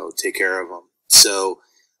 you know, take care of them. So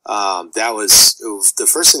that was the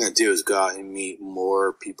first thing I did was go out and meet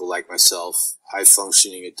more people like myself, high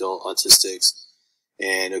functioning adult autistics.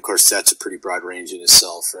 And of course, that's a pretty broad range in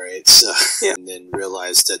itself, right? So, yeah. And then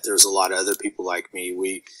realized that there's a lot of other people like me.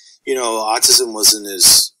 You know, autism wasn't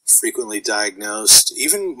as frequently diagnosed.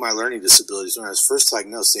 Even my learning disabilities, when I was first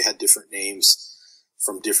diagnosed, they had different names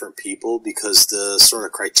from different people, because the sort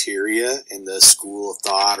of criteria in the school of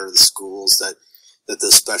thought, or the schools that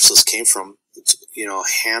the specialists came from, you know,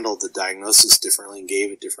 handled the diagnosis differently and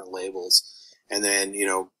gave it different labels. And then, you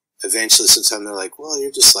know, eventually sometimes they're like, well,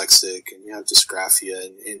 you're dyslexic and you have dysgraphia,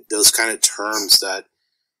 and those kind of terms that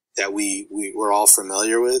we were all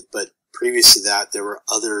familiar with. But previous to that, there were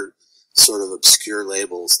other sort of obscure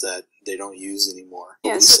labels that they don't use anymore.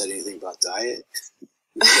 Yes. Nobody said anything about diet.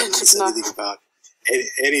 Nobody said anything about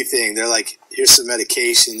anything. They're like, here's some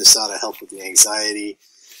medication. This ought to help with the anxiety.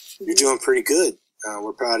 You're doing pretty good.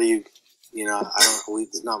 We're proud of you. You know,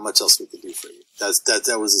 there's not much else we can do for you.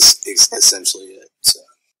 That was essentially it. So,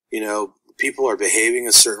 you know, people are behaving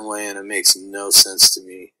a certain way, and it makes no sense to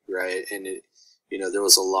me, right? And you know, there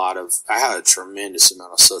was I had a tremendous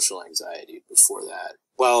amount of social anxiety before that.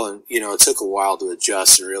 Well, and, you know, it took a while to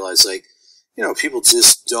adjust and realize, like, you know, people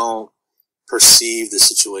just don't perceive the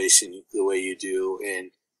situation the way you do,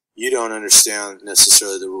 and you don't understand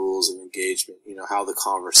necessarily the rules of engagement, you know, how the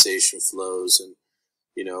conversation flows, and,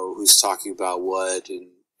 you know, who's talking about what,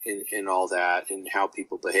 and all that, and how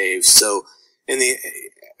people behave. So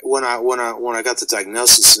when I got the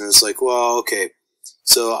diagnosis, and it was like, well, okay,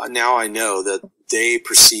 so now I know that they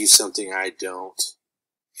perceive something I don't,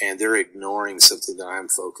 and they're ignoring something that I'm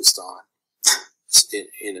focused on,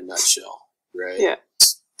 in a nutshell, right? Yeah.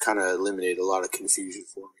 It's kind of eliminated a lot of confusion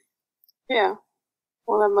for me. Yeah.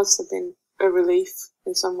 Well, that must have been a relief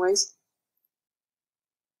in some ways.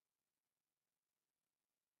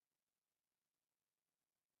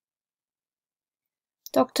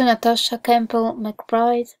 Dr. Natasha Campbell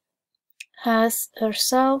McBride has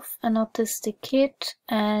herself an autistic kid,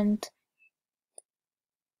 and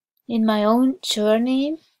in my own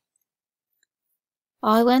journey,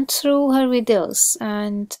 I went through her videos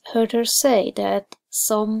and heard her say that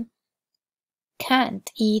some can't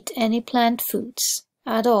eat any plant foods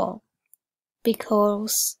at all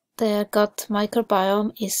because their gut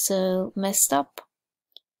microbiome is so messed up.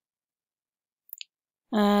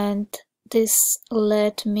 and this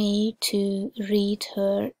led me to read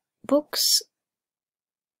her books,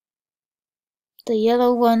 the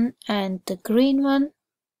yellow one and the green one,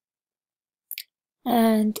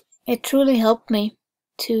 and it truly helped me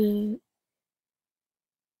to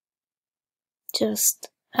just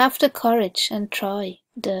have the courage and try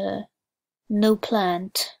the no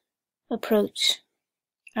plant approach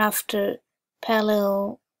after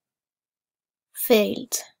paleo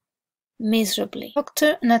failed miserably.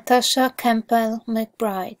 Dr. Natasha Campbell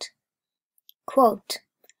McBride, quote,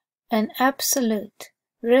 "An absolute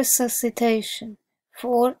resuscitation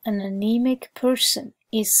for an anemic person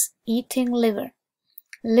is eating liver.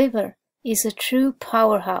 Liver is a true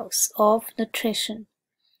powerhouse of nutrition.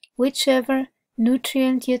 Whichever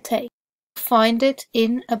nutrient you take, find it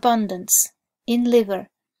in abundance in liver,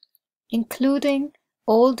 including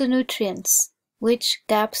all the nutrients which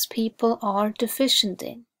GAPS people are deficient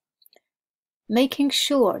in. Making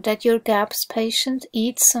sure that your GAPS patient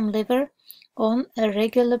eats some liver on a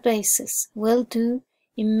regular basis will do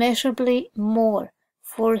immeasurably more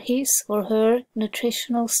for his or her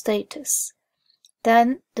nutritional status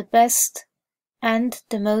than the best and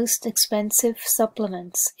the most expensive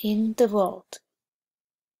supplements in the world.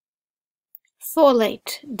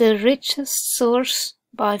 Folate, the richest source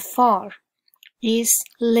by far, is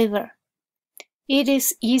liver. It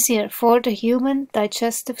is easier for the human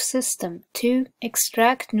digestive system to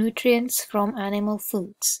extract nutrients from animal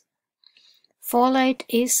foods. Folate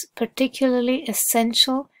is particularly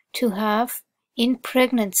essential to have in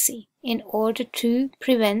pregnancy in order to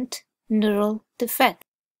prevent neural defect.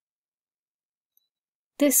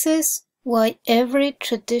 This is why every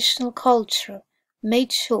traditional culture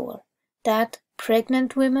made sure that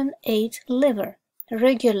pregnant women ate liver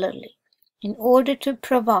regularly in order to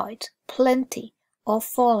provide plenty of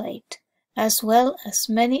folate as well as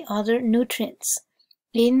many other nutrients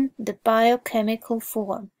in the biochemical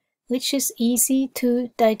form, which is easy to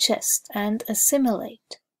digest and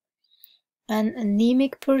assimilate. An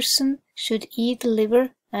anemic person should eat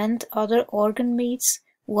liver and other organ meats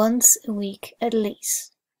once a week at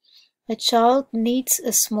least. A child needs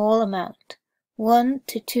a small amount, 1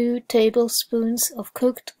 to 2 tablespoons of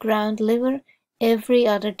cooked ground liver every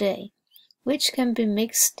other day, which can be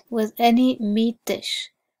mixed with any meat dish,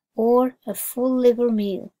 or a full liver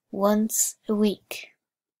meal once a week.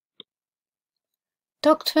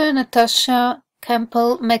 Dr. Natasha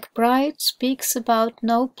Campbell McBride speaks about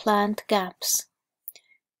no plant gaps.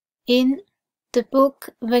 In the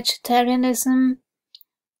book Vegetarianism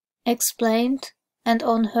Explained, and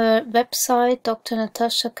on her website, Dr.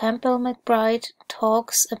 Natasha Campbell McBride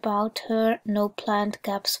talks about her no plant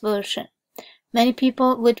gaps version. Many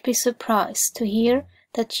people would be surprised to hear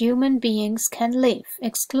that human beings can live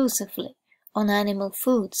exclusively on animal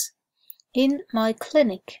foods. In my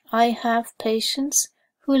clinic, I have patients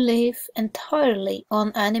who live entirely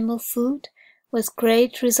on animal food with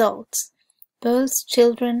great results, both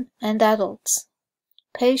children and adults.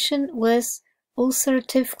 Patients with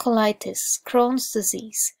ulcerative colitis, Crohn's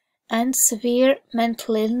disease, and severe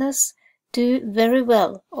mental illness do very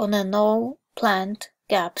well on a no-plant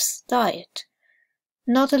GAPS diet.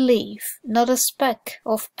 Not a leaf, not a speck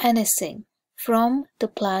of anything from the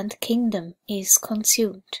plant kingdom is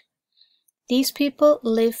consumed. These people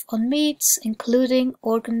live on meats, including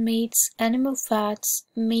organ meats, animal fats,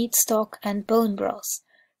 meat stock and bone broth,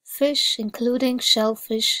 fish, including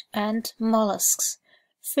shellfish and mollusks,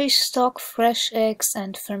 fish stock, fresh eggs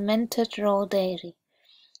and fermented raw dairy,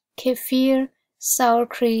 kefir, sour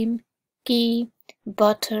cream, ghee,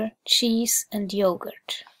 butter, cheese and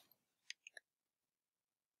yogurt.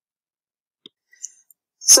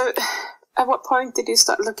 So, at what point did you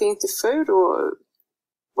start looking into food, or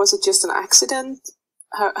was it just an accident?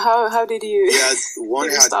 How did you,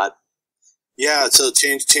 start? Yeah, so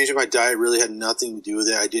changing my diet really had nothing to do with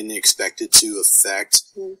it. I didn't expect it to affect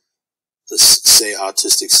the, say,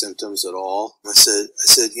 autistic symptoms at all. I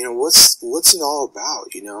said, you know, what's it all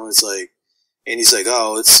about? You know, it's like, and he's like,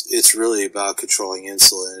 oh, it's really about controlling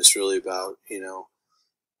insulin. It's really about,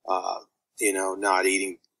 not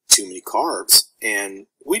eating too many carbs. And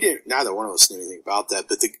we didn't, neither one of us knew anything about that,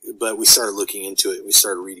 but we started looking into it. We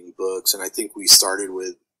started reading books, and I think we started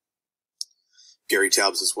with Gary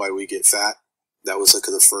Taubes' Why We Get Fat. That was like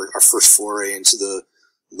our first foray into the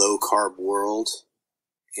low carb world.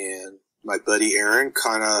 And my buddy Aaron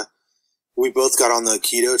we both got on the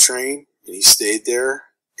keto train, and he stayed there.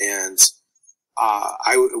 And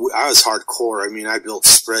I was hardcore. I mean, I built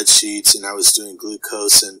spreadsheets, and I was doing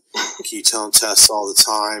glucose and ketone tests all the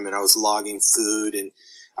time, and I was logging food, and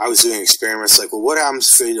I was doing experiments like, well, what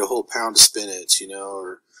happens if you eat a whole pound of spinach,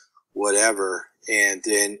 or whatever. And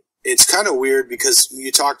then it's kind of weird because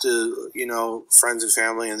you talk to, you know, friends and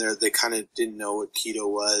family, and they kind of didn't know what keto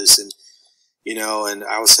was. And, you know, and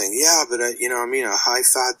I was saying, yeah, but you know, I'm eating a high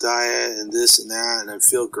fat diet and this and that, and I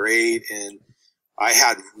feel great. And I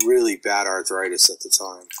had really bad arthritis at the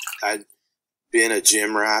time. I'd been a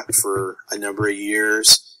gym rat for a number of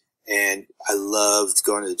years, and I loved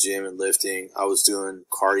going to the gym and lifting. I was doing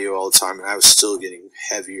cardio all the time, and I was still getting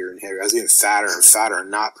heavier and heavier. I was getting fatter and fatter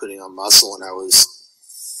and not putting on muscle. And I was,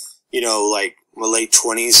 you know, like my late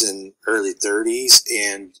 20s and early 30s,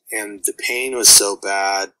 and the pain was so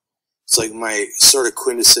bad. It's like my sort of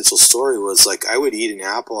quintessential story was like I would eat an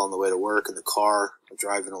apple on the way to work in the car,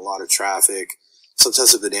 driving a lot of traffic,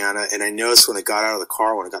 sometimes a banana. And I noticed when I got out of the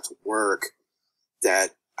car, when I got to work,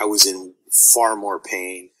 that I was in far more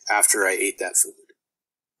pain after I ate that food.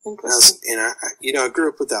 And I you know, I grew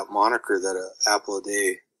up with that moniker that an apple a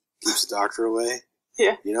day keeps the doctor away.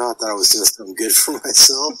 Yeah. You know, I thought I was doing something good for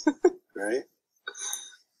myself, right?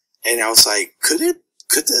 And I was like, could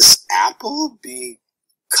this apple be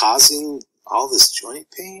causing all this joint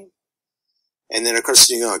pain? And then, of course,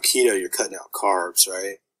 you know, on keto, you're cutting out carbs,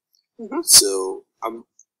 right? Mm-hmm. So I'm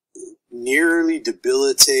nearly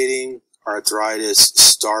debilitating arthritis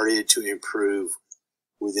started to improve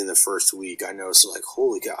within the first week. I noticed, like,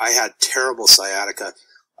 holy cow, I had terrible sciatica.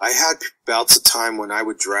 I had bouts of time when I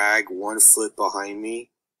would drag one foot behind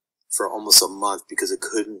me for almost a month because I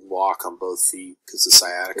couldn't walk on both feet because the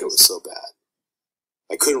sciatica was so bad.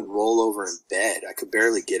 I couldn't roll over in bed. I could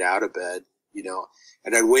barely get out of bed, you know.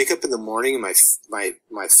 And I'd wake up in the morning and my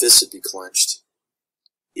fists would be clenched,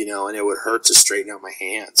 you know, and it would hurt to straighten out my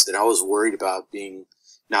hands. And I was worried about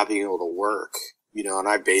not being able to work, you know, and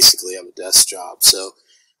I basically have a desk job. So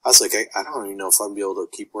I was like, I don't even know if I'm going to be able to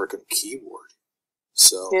keep working a keyboard.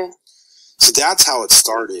 So, yeah. So that's how it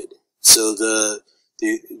started. So the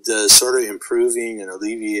sort of improving and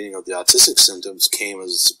alleviating of the autistic symptoms came as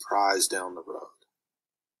a surprise down the road.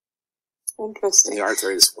 Interesting. And the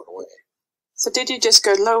arthritis went away. So did you just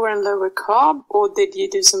go lower and lower carb, or did you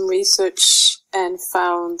do some research and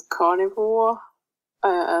found carnivore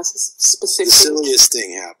specific? The silliest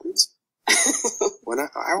thing happens. When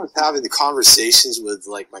I was having the conversations with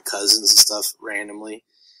like my cousins and stuff randomly,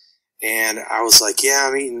 and I was like, yeah,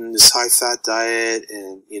 I'm eating this high fat diet,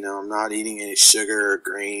 and you know, I'm not eating any sugar or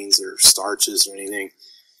grains or starches or anything.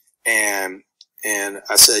 And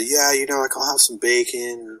I said, yeah, you know, like I'll have some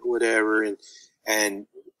bacon or whatever. And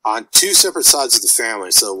on two separate sides of the family.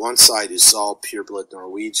 So one side is all pure blood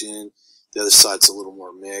Norwegian. The other side's a little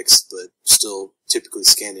more mixed, but still typically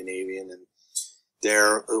Scandinavian. And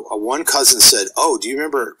there, one cousin said, oh, do you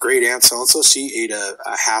remember great aunt so-and-so? She ate a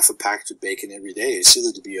half a package of bacon every day. She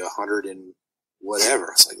lived to be 100 and whatever.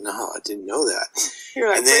 I was like, no, I didn't know that. You're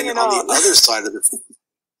like, and then bring it on on. the other side of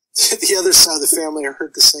the other side of the family, I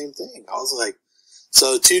heard the same thing. I was like,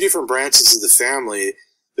 so two different branches of the family,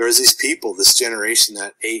 there was these people, this generation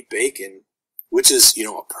that ate bacon, which is, you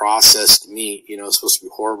know, a processed meat, you know, it's supposed to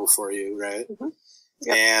be horrible for you, right? Mm-hmm.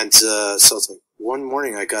 Yep. And so it's like one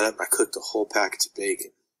morning I got up, I cooked a whole package of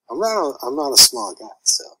bacon. I'm not a small guy,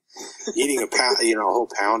 so eating a pound, you know, a whole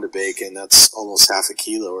pound of bacon, that's almost half a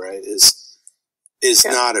kilo, right? Is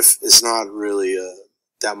not really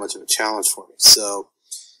that much of a challenge for me. So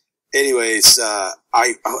anyways, I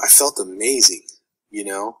felt amazing, you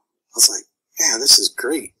know. I was like, man, this is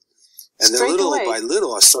great. And then little by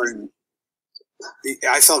little, I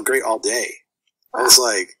felt great all day. Wow. I was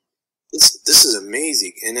like, this is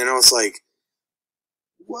amazing. And then I was like,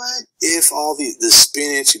 what if all the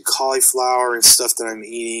spinach and cauliflower and stuff that I'm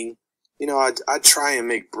eating, you know, I'd try and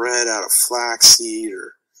make bread out of flaxseed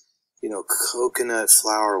or, you know, coconut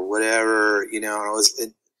flour or whatever, you know, and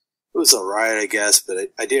it was all right, I guess, but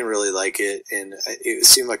I didn't really like it, and it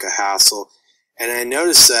seemed like a hassle. And I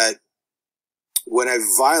noticed that when I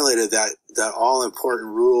violated that all-important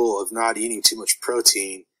rule of not eating too much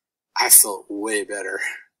protein, I felt way better.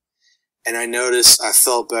 And I noticed I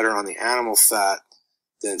felt better on the animal fat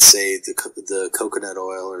than, say, the coconut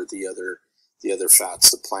oil or the other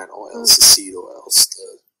fats, the plant oils, the seed oils,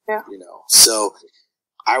 you know. So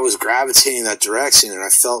I was gravitating that direction, and I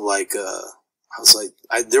felt like I was like,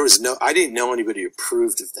 I didn't know anybody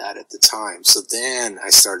approved of that at the time. So then I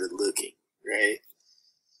started looking, right?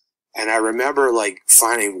 And I remember like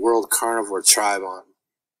finding World Carnivore Tribe on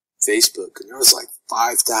Facebook, and there was like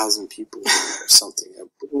 5,000 people there or something. It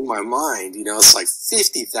blew my mind, you know, it's like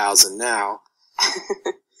 50,000 now.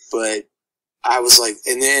 But I was like,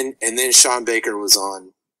 and then Sean Baker was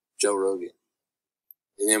on Joe Rogan.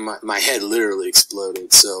 And then my head literally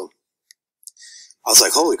exploded. So I was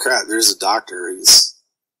like, holy crap, there's a doctor who's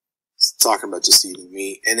talking about just eating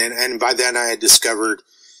meat. And by then I had discovered,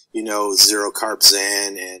 you know, zero carb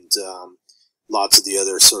Zen and lots of the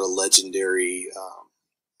other sort of legendary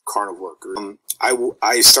carnivore groups.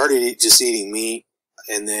 I started just eating meat,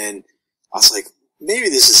 and then I was like, maybe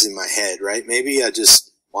this is in my head, right? Maybe I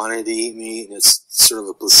just wanted to eat meat, and it's sort of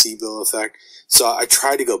a placebo effect. So I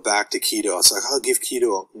tried to go back to keto. I was like, I'll give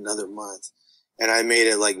keto another month. And I made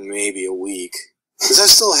it like maybe a week, because I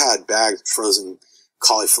still had bagged frozen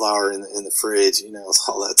cauliflower in the fridge, you know,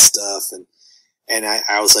 all that stuff. And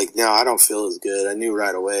I was like, no, I don't feel as good. I knew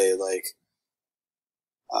right away, like,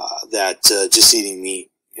 that just eating meat,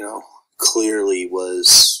 you know, clearly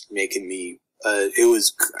was making me, there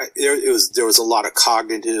was a lot of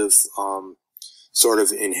cognitive, sort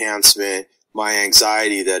of enhancement. My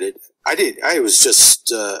anxiety that I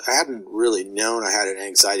hadn't really known I had an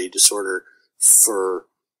anxiety disorder for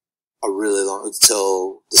a really long,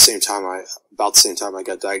 until about the same time I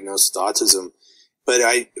got diagnosed with autism. But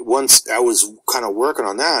once I was kind of working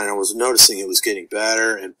on that, and I was noticing it was getting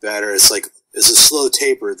better and better. It's like, it's a slow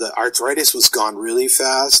taper. The arthritis was gone really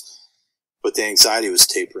fast, but the anxiety was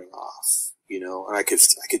tapering off, you know, and I could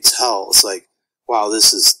tell. It's like, wow,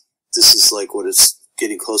 this is like what it's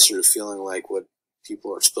getting closer to feeling like what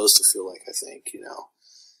people are supposed to feel like, I think, you know.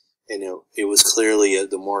 And it was clearly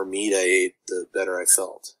the more meat I ate, the better I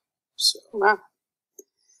felt. So. Wow.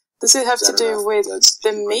 Does it have to do with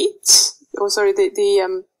the meat? Or sorry,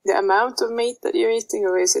 the amount of meat that you're eating,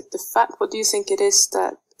 or is it the fat? What do you think it is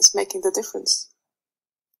that is making the difference?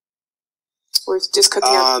 Or it's just cutting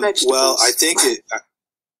out vegetables? Well, I think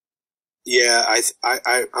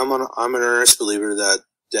I'm an earnest believer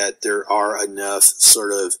that there are enough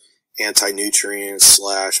sort of anti-nutrients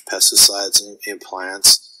 / pesticides in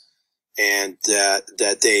plants, and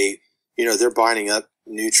that they, you know, they're binding up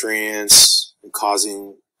nutrients and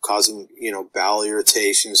causing, you know, bowel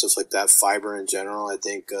irritation, stuff like that, fiber in general. I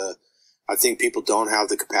think people don't have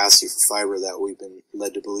the capacity for fiber that we've been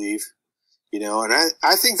led to believe, you know, and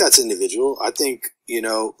I think that's individual. I think, you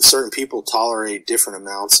know, certain people tolerate different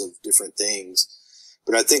amounts of different things,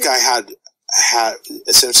 but I think I had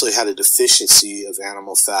essentially had a deficiency of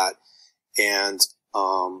animal fat and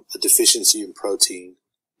a deficiency in protein,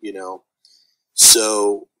 you know.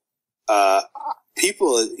 So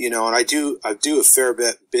people, you know, and I do a fair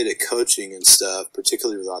bit of coaching and stuff,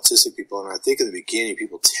 particularly with autistic people, and I think in the beginning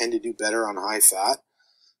people tend to do better on high fat,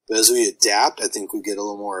 but as we adapt, I think we get a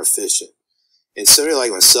little more efficient. And somebody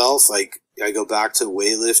like myself, like, I go back to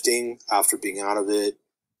weightlifting after being out of it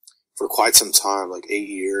for quite some time, like 8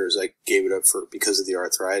 years. I gave it up because of the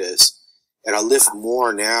arthritis, and I lift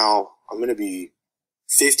more now. I'm going to be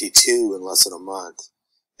 52 in less than a month.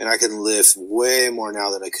 And I can lift way more now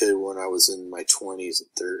than I could when I was in my 20s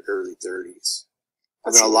and early 30s. I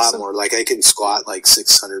mean, a lot more. Like, I can squat like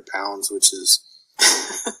 600 pounds, which is,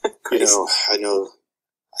 you know, I know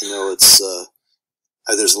it's,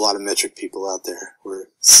 there's a lot of metric people out there. We're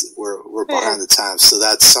behind the times. So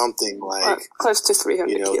that's something like, close to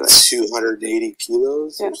 300 kilos. 280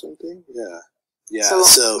 kilos or something. Yeah. Yeah.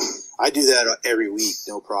 So I do that every week.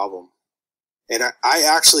 No problem. And I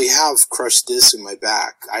actually have crushed discs in my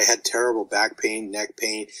back. I had terrible back pain, neck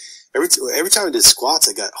pain. Every time I did squats,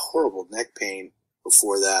 I got horrible neck pain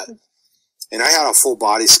before that. And I had a full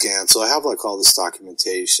body scan, so I have like all this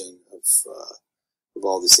documentation of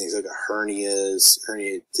all these things. I got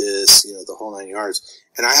herniated discs, you know, the whole 9 yards.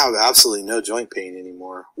 And I have absolutely no joint pain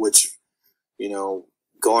anymore, which, you know,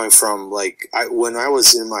 going from like, when I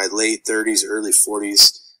was in my late 30s, early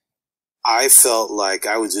 40s, I felt like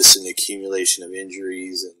I was just an accumulation of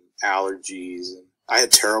injuries and allergies. And I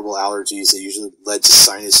had terrible allergies that usually led to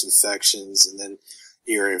sinus infections and then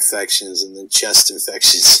ear infections and then chest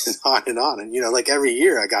infections and on and on. And, you know, like every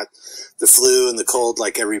year I got the flu and the cold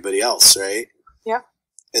like everybody else, right? Yeah.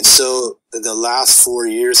 And so in the last 4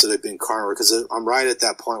 years that I've been carnivore, because I'm right at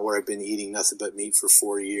that point where I've been eating nothing but meat for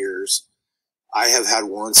 4 years, I have had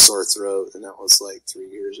one sore throat, and that was like 3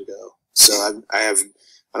 years ago. So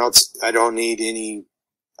I don't need any,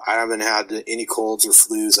 I haven't had any colds or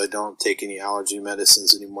flus. I don't take any allergy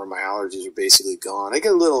medicines anymore. My allergies are basically gone. I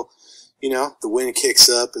get a little, you know, the wind kicks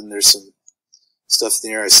up and there's some stuff in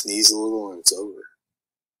the air. I sneeze a little and it's over.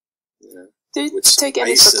 You know, do you take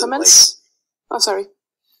any supplements? Oh, sorry.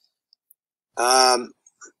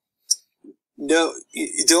 No,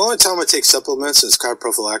 the only time I take supplements is kind of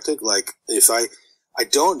prophylactic. Like if I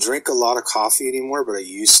don't drink a lot of coffee anymore, but I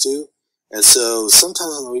used to. And so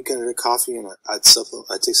sometimes on the weekend I drink coffee and I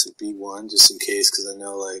take some B1 just in case, because I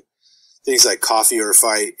know like things like coffee, or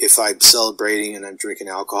if I'm celebrating and I'm drinking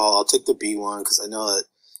alcohol, I'll take the B1 because I know it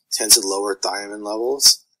tends to lower thiamine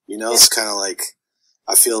levels. You know, it's kind of like,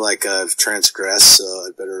 I feel like I've transgressed, so I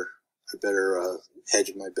better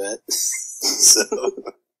hedge my bet. So,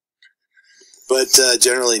 but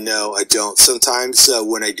generally, no, I don't. Sometimes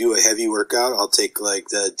when I do a heavy workout, I'll take like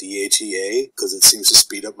the DHEA because it seems to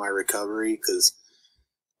speed up my recovery. Because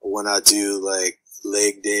when I do like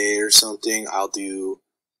leg day or something, I'll do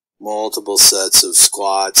multiple sets of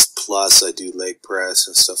squats, plus I do leg press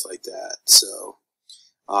and stuff like that. So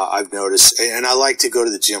I've noticed, and I like to go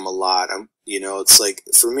to the gym a lot. It's like,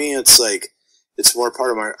 for me, it's like, it's more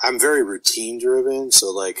part of I'm very routine driven. So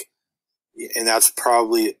like, and that's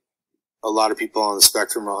probably a lot of people on the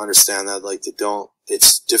spectrum will understand that, like,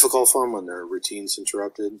 it's difficult for them when their routine's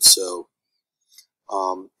interrupted. So,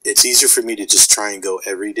 it's easier for me to just try and go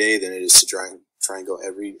every day than it is to try and go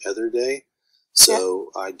every other day.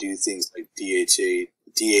 So I do things like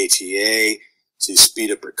DHEA to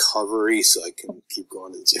speed up recovery so I can keep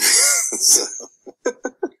going to the gym. So.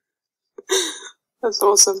 That's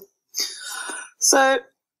awesome. So,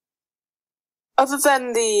 other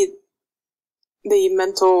than the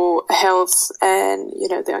mental health and,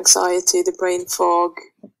 the anxiety, the brain fog,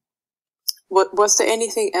 was there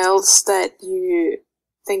anything else that you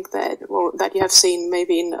think that you have seen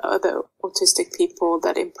maybe in other autistic people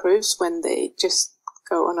that improves when they just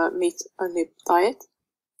go on a meat-only diet?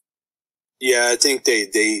 Yeah, I think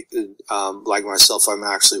they like myself, I'm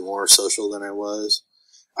actually more social than I was.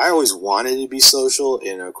 I always wanted to be social,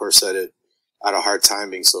 and of course I had a hard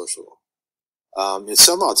time being social. And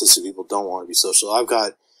some autistic people don't want to be social. I've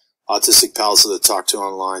got autistic pals that I talk to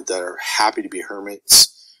online that are happy to be hermits.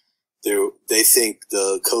 They think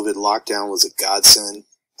the COVID lockdown was a godsend.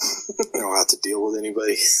 I don't have to deal with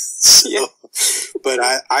anybody. So, yeah. But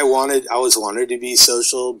I always wanted to be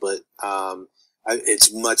social, but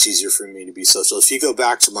it's much easier for me to be social. If you go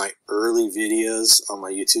back to my early videos on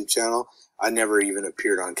my YouTube channel, I never even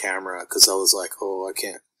appeared on camera because I was like, oh, I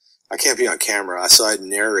can't be on camera. So I'd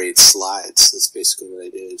narrate slides. That's basically what I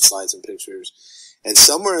did, slides and pictures. And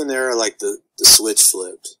somewhere in there, like the switch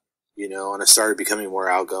flipped, and I started becoming more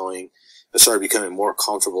outgoing. I started becoming more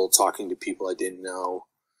comfortable talking to people I didn't know.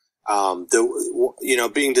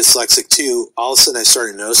 Being dyslexic too, all of a sudden I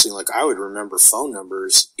started noticing, like, I would remember phone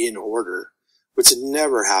numbers in order, which had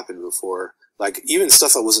never happened before. Like, even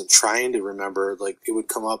stuff I wasn't trying to remember, like, it would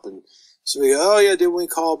come up and somebody go, oh yeah, did we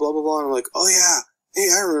call, blah, blah, blah. And I'm like, oh yeah, hey,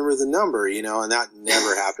 I remember the number, and that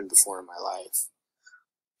never happened before in my life.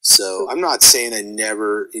 So I'm not saying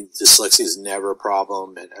dyslexia is never a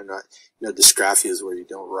problem, and I'm not, dysgraphia is where you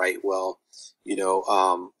don't write well.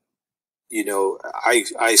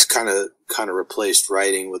 I kind of replaced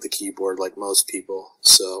writing with the keyboard like most people.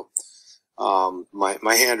 So,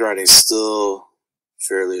 my handwriting's still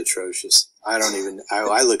fairly atrocious. I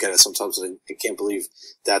look at it sometimes and I can't believe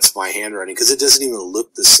that's my handwriting because it doesn't even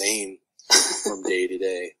look the same from day to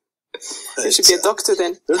day. You should be a doctor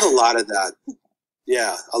then. There's a lot of that.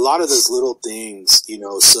 Yeah. A lot of those little things,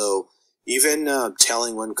 so even,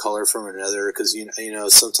 telling one color from another, cause,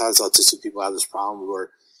 sometimes autistic people have this problem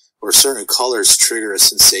where certain colors trigger a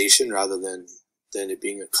sensation rather than it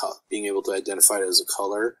being being able to identify it as a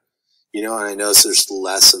color, and I notice there's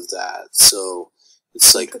less of that. So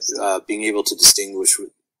it's like, being able to distinguish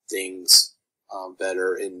things,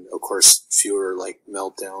 better, and of course fewer like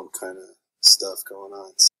meltdown kind of stuff going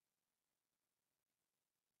on.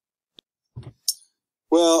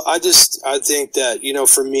 Well, I think that,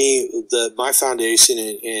 for me, my foundation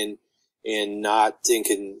in not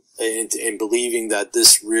thinking and believing that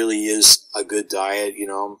this really is a good diet,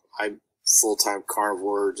 I'm full-time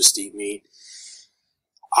carnivore, just eat meat.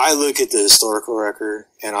 I look at the historical record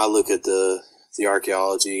and I look at the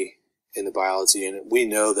archaeology and the biology, and we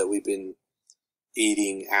know that we've been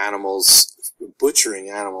eating animals, butchering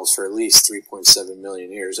animals for at least 3.7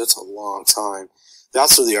 million years. That's a long time.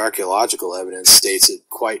 That's where the archaeological evidence states it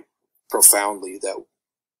quite profoundly that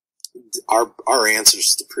our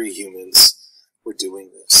ancestors, the pre-humans, were doing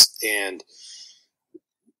this. And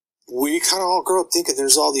we kind of all grow up thinking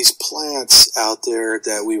there's all these plants out there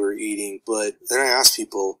that we were eating. But then I asked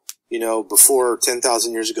people, before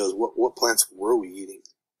 10,000 years ago, what plants were we eating?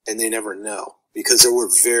 And they never know, because there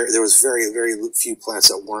was very, very few plants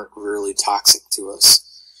that weren't really toxic to us.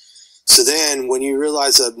 So then when you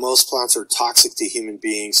realize that most plants are toxic to human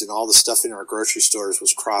beings and all the stuff in our grocery stores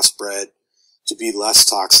was crossbred to be less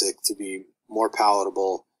toxic, to be more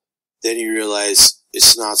palatable, then you realize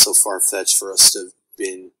it's not so far-fetched for us to have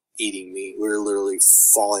been eating meat. We were literally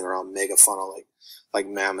falling around megafauna like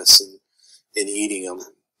mammoths and eating them,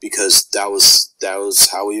 because that was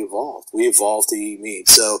how we evolved. We evolved to eat meat.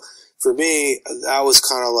 So for me, that was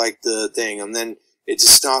kind of like the thing. And then it's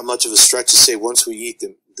just not much of a stretch to say once we eat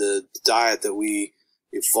the diet that we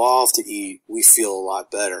evolved to eat, we feel a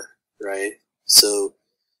lot better, right? So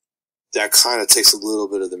that kind of takes a little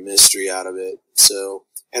bit of the mystery out of it. So,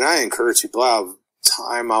 and I encourage people. I have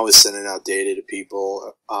time always sending out data to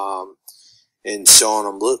people, and showing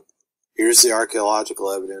them, look, here's the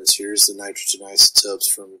archaeological evidence, here's the nitrogen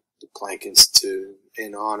isotopes from the Planck Institute,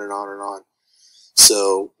 and on and on and on.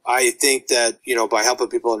 So I think that, you know, by helping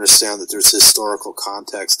people understand that there's historical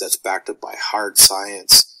context that's backed up by hard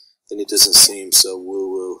science, then it doesn't seem so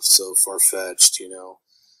woo-woo, so far-fetched, you know.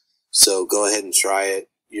 So go ahead and try it.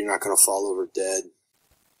 You're not going to fall over dead.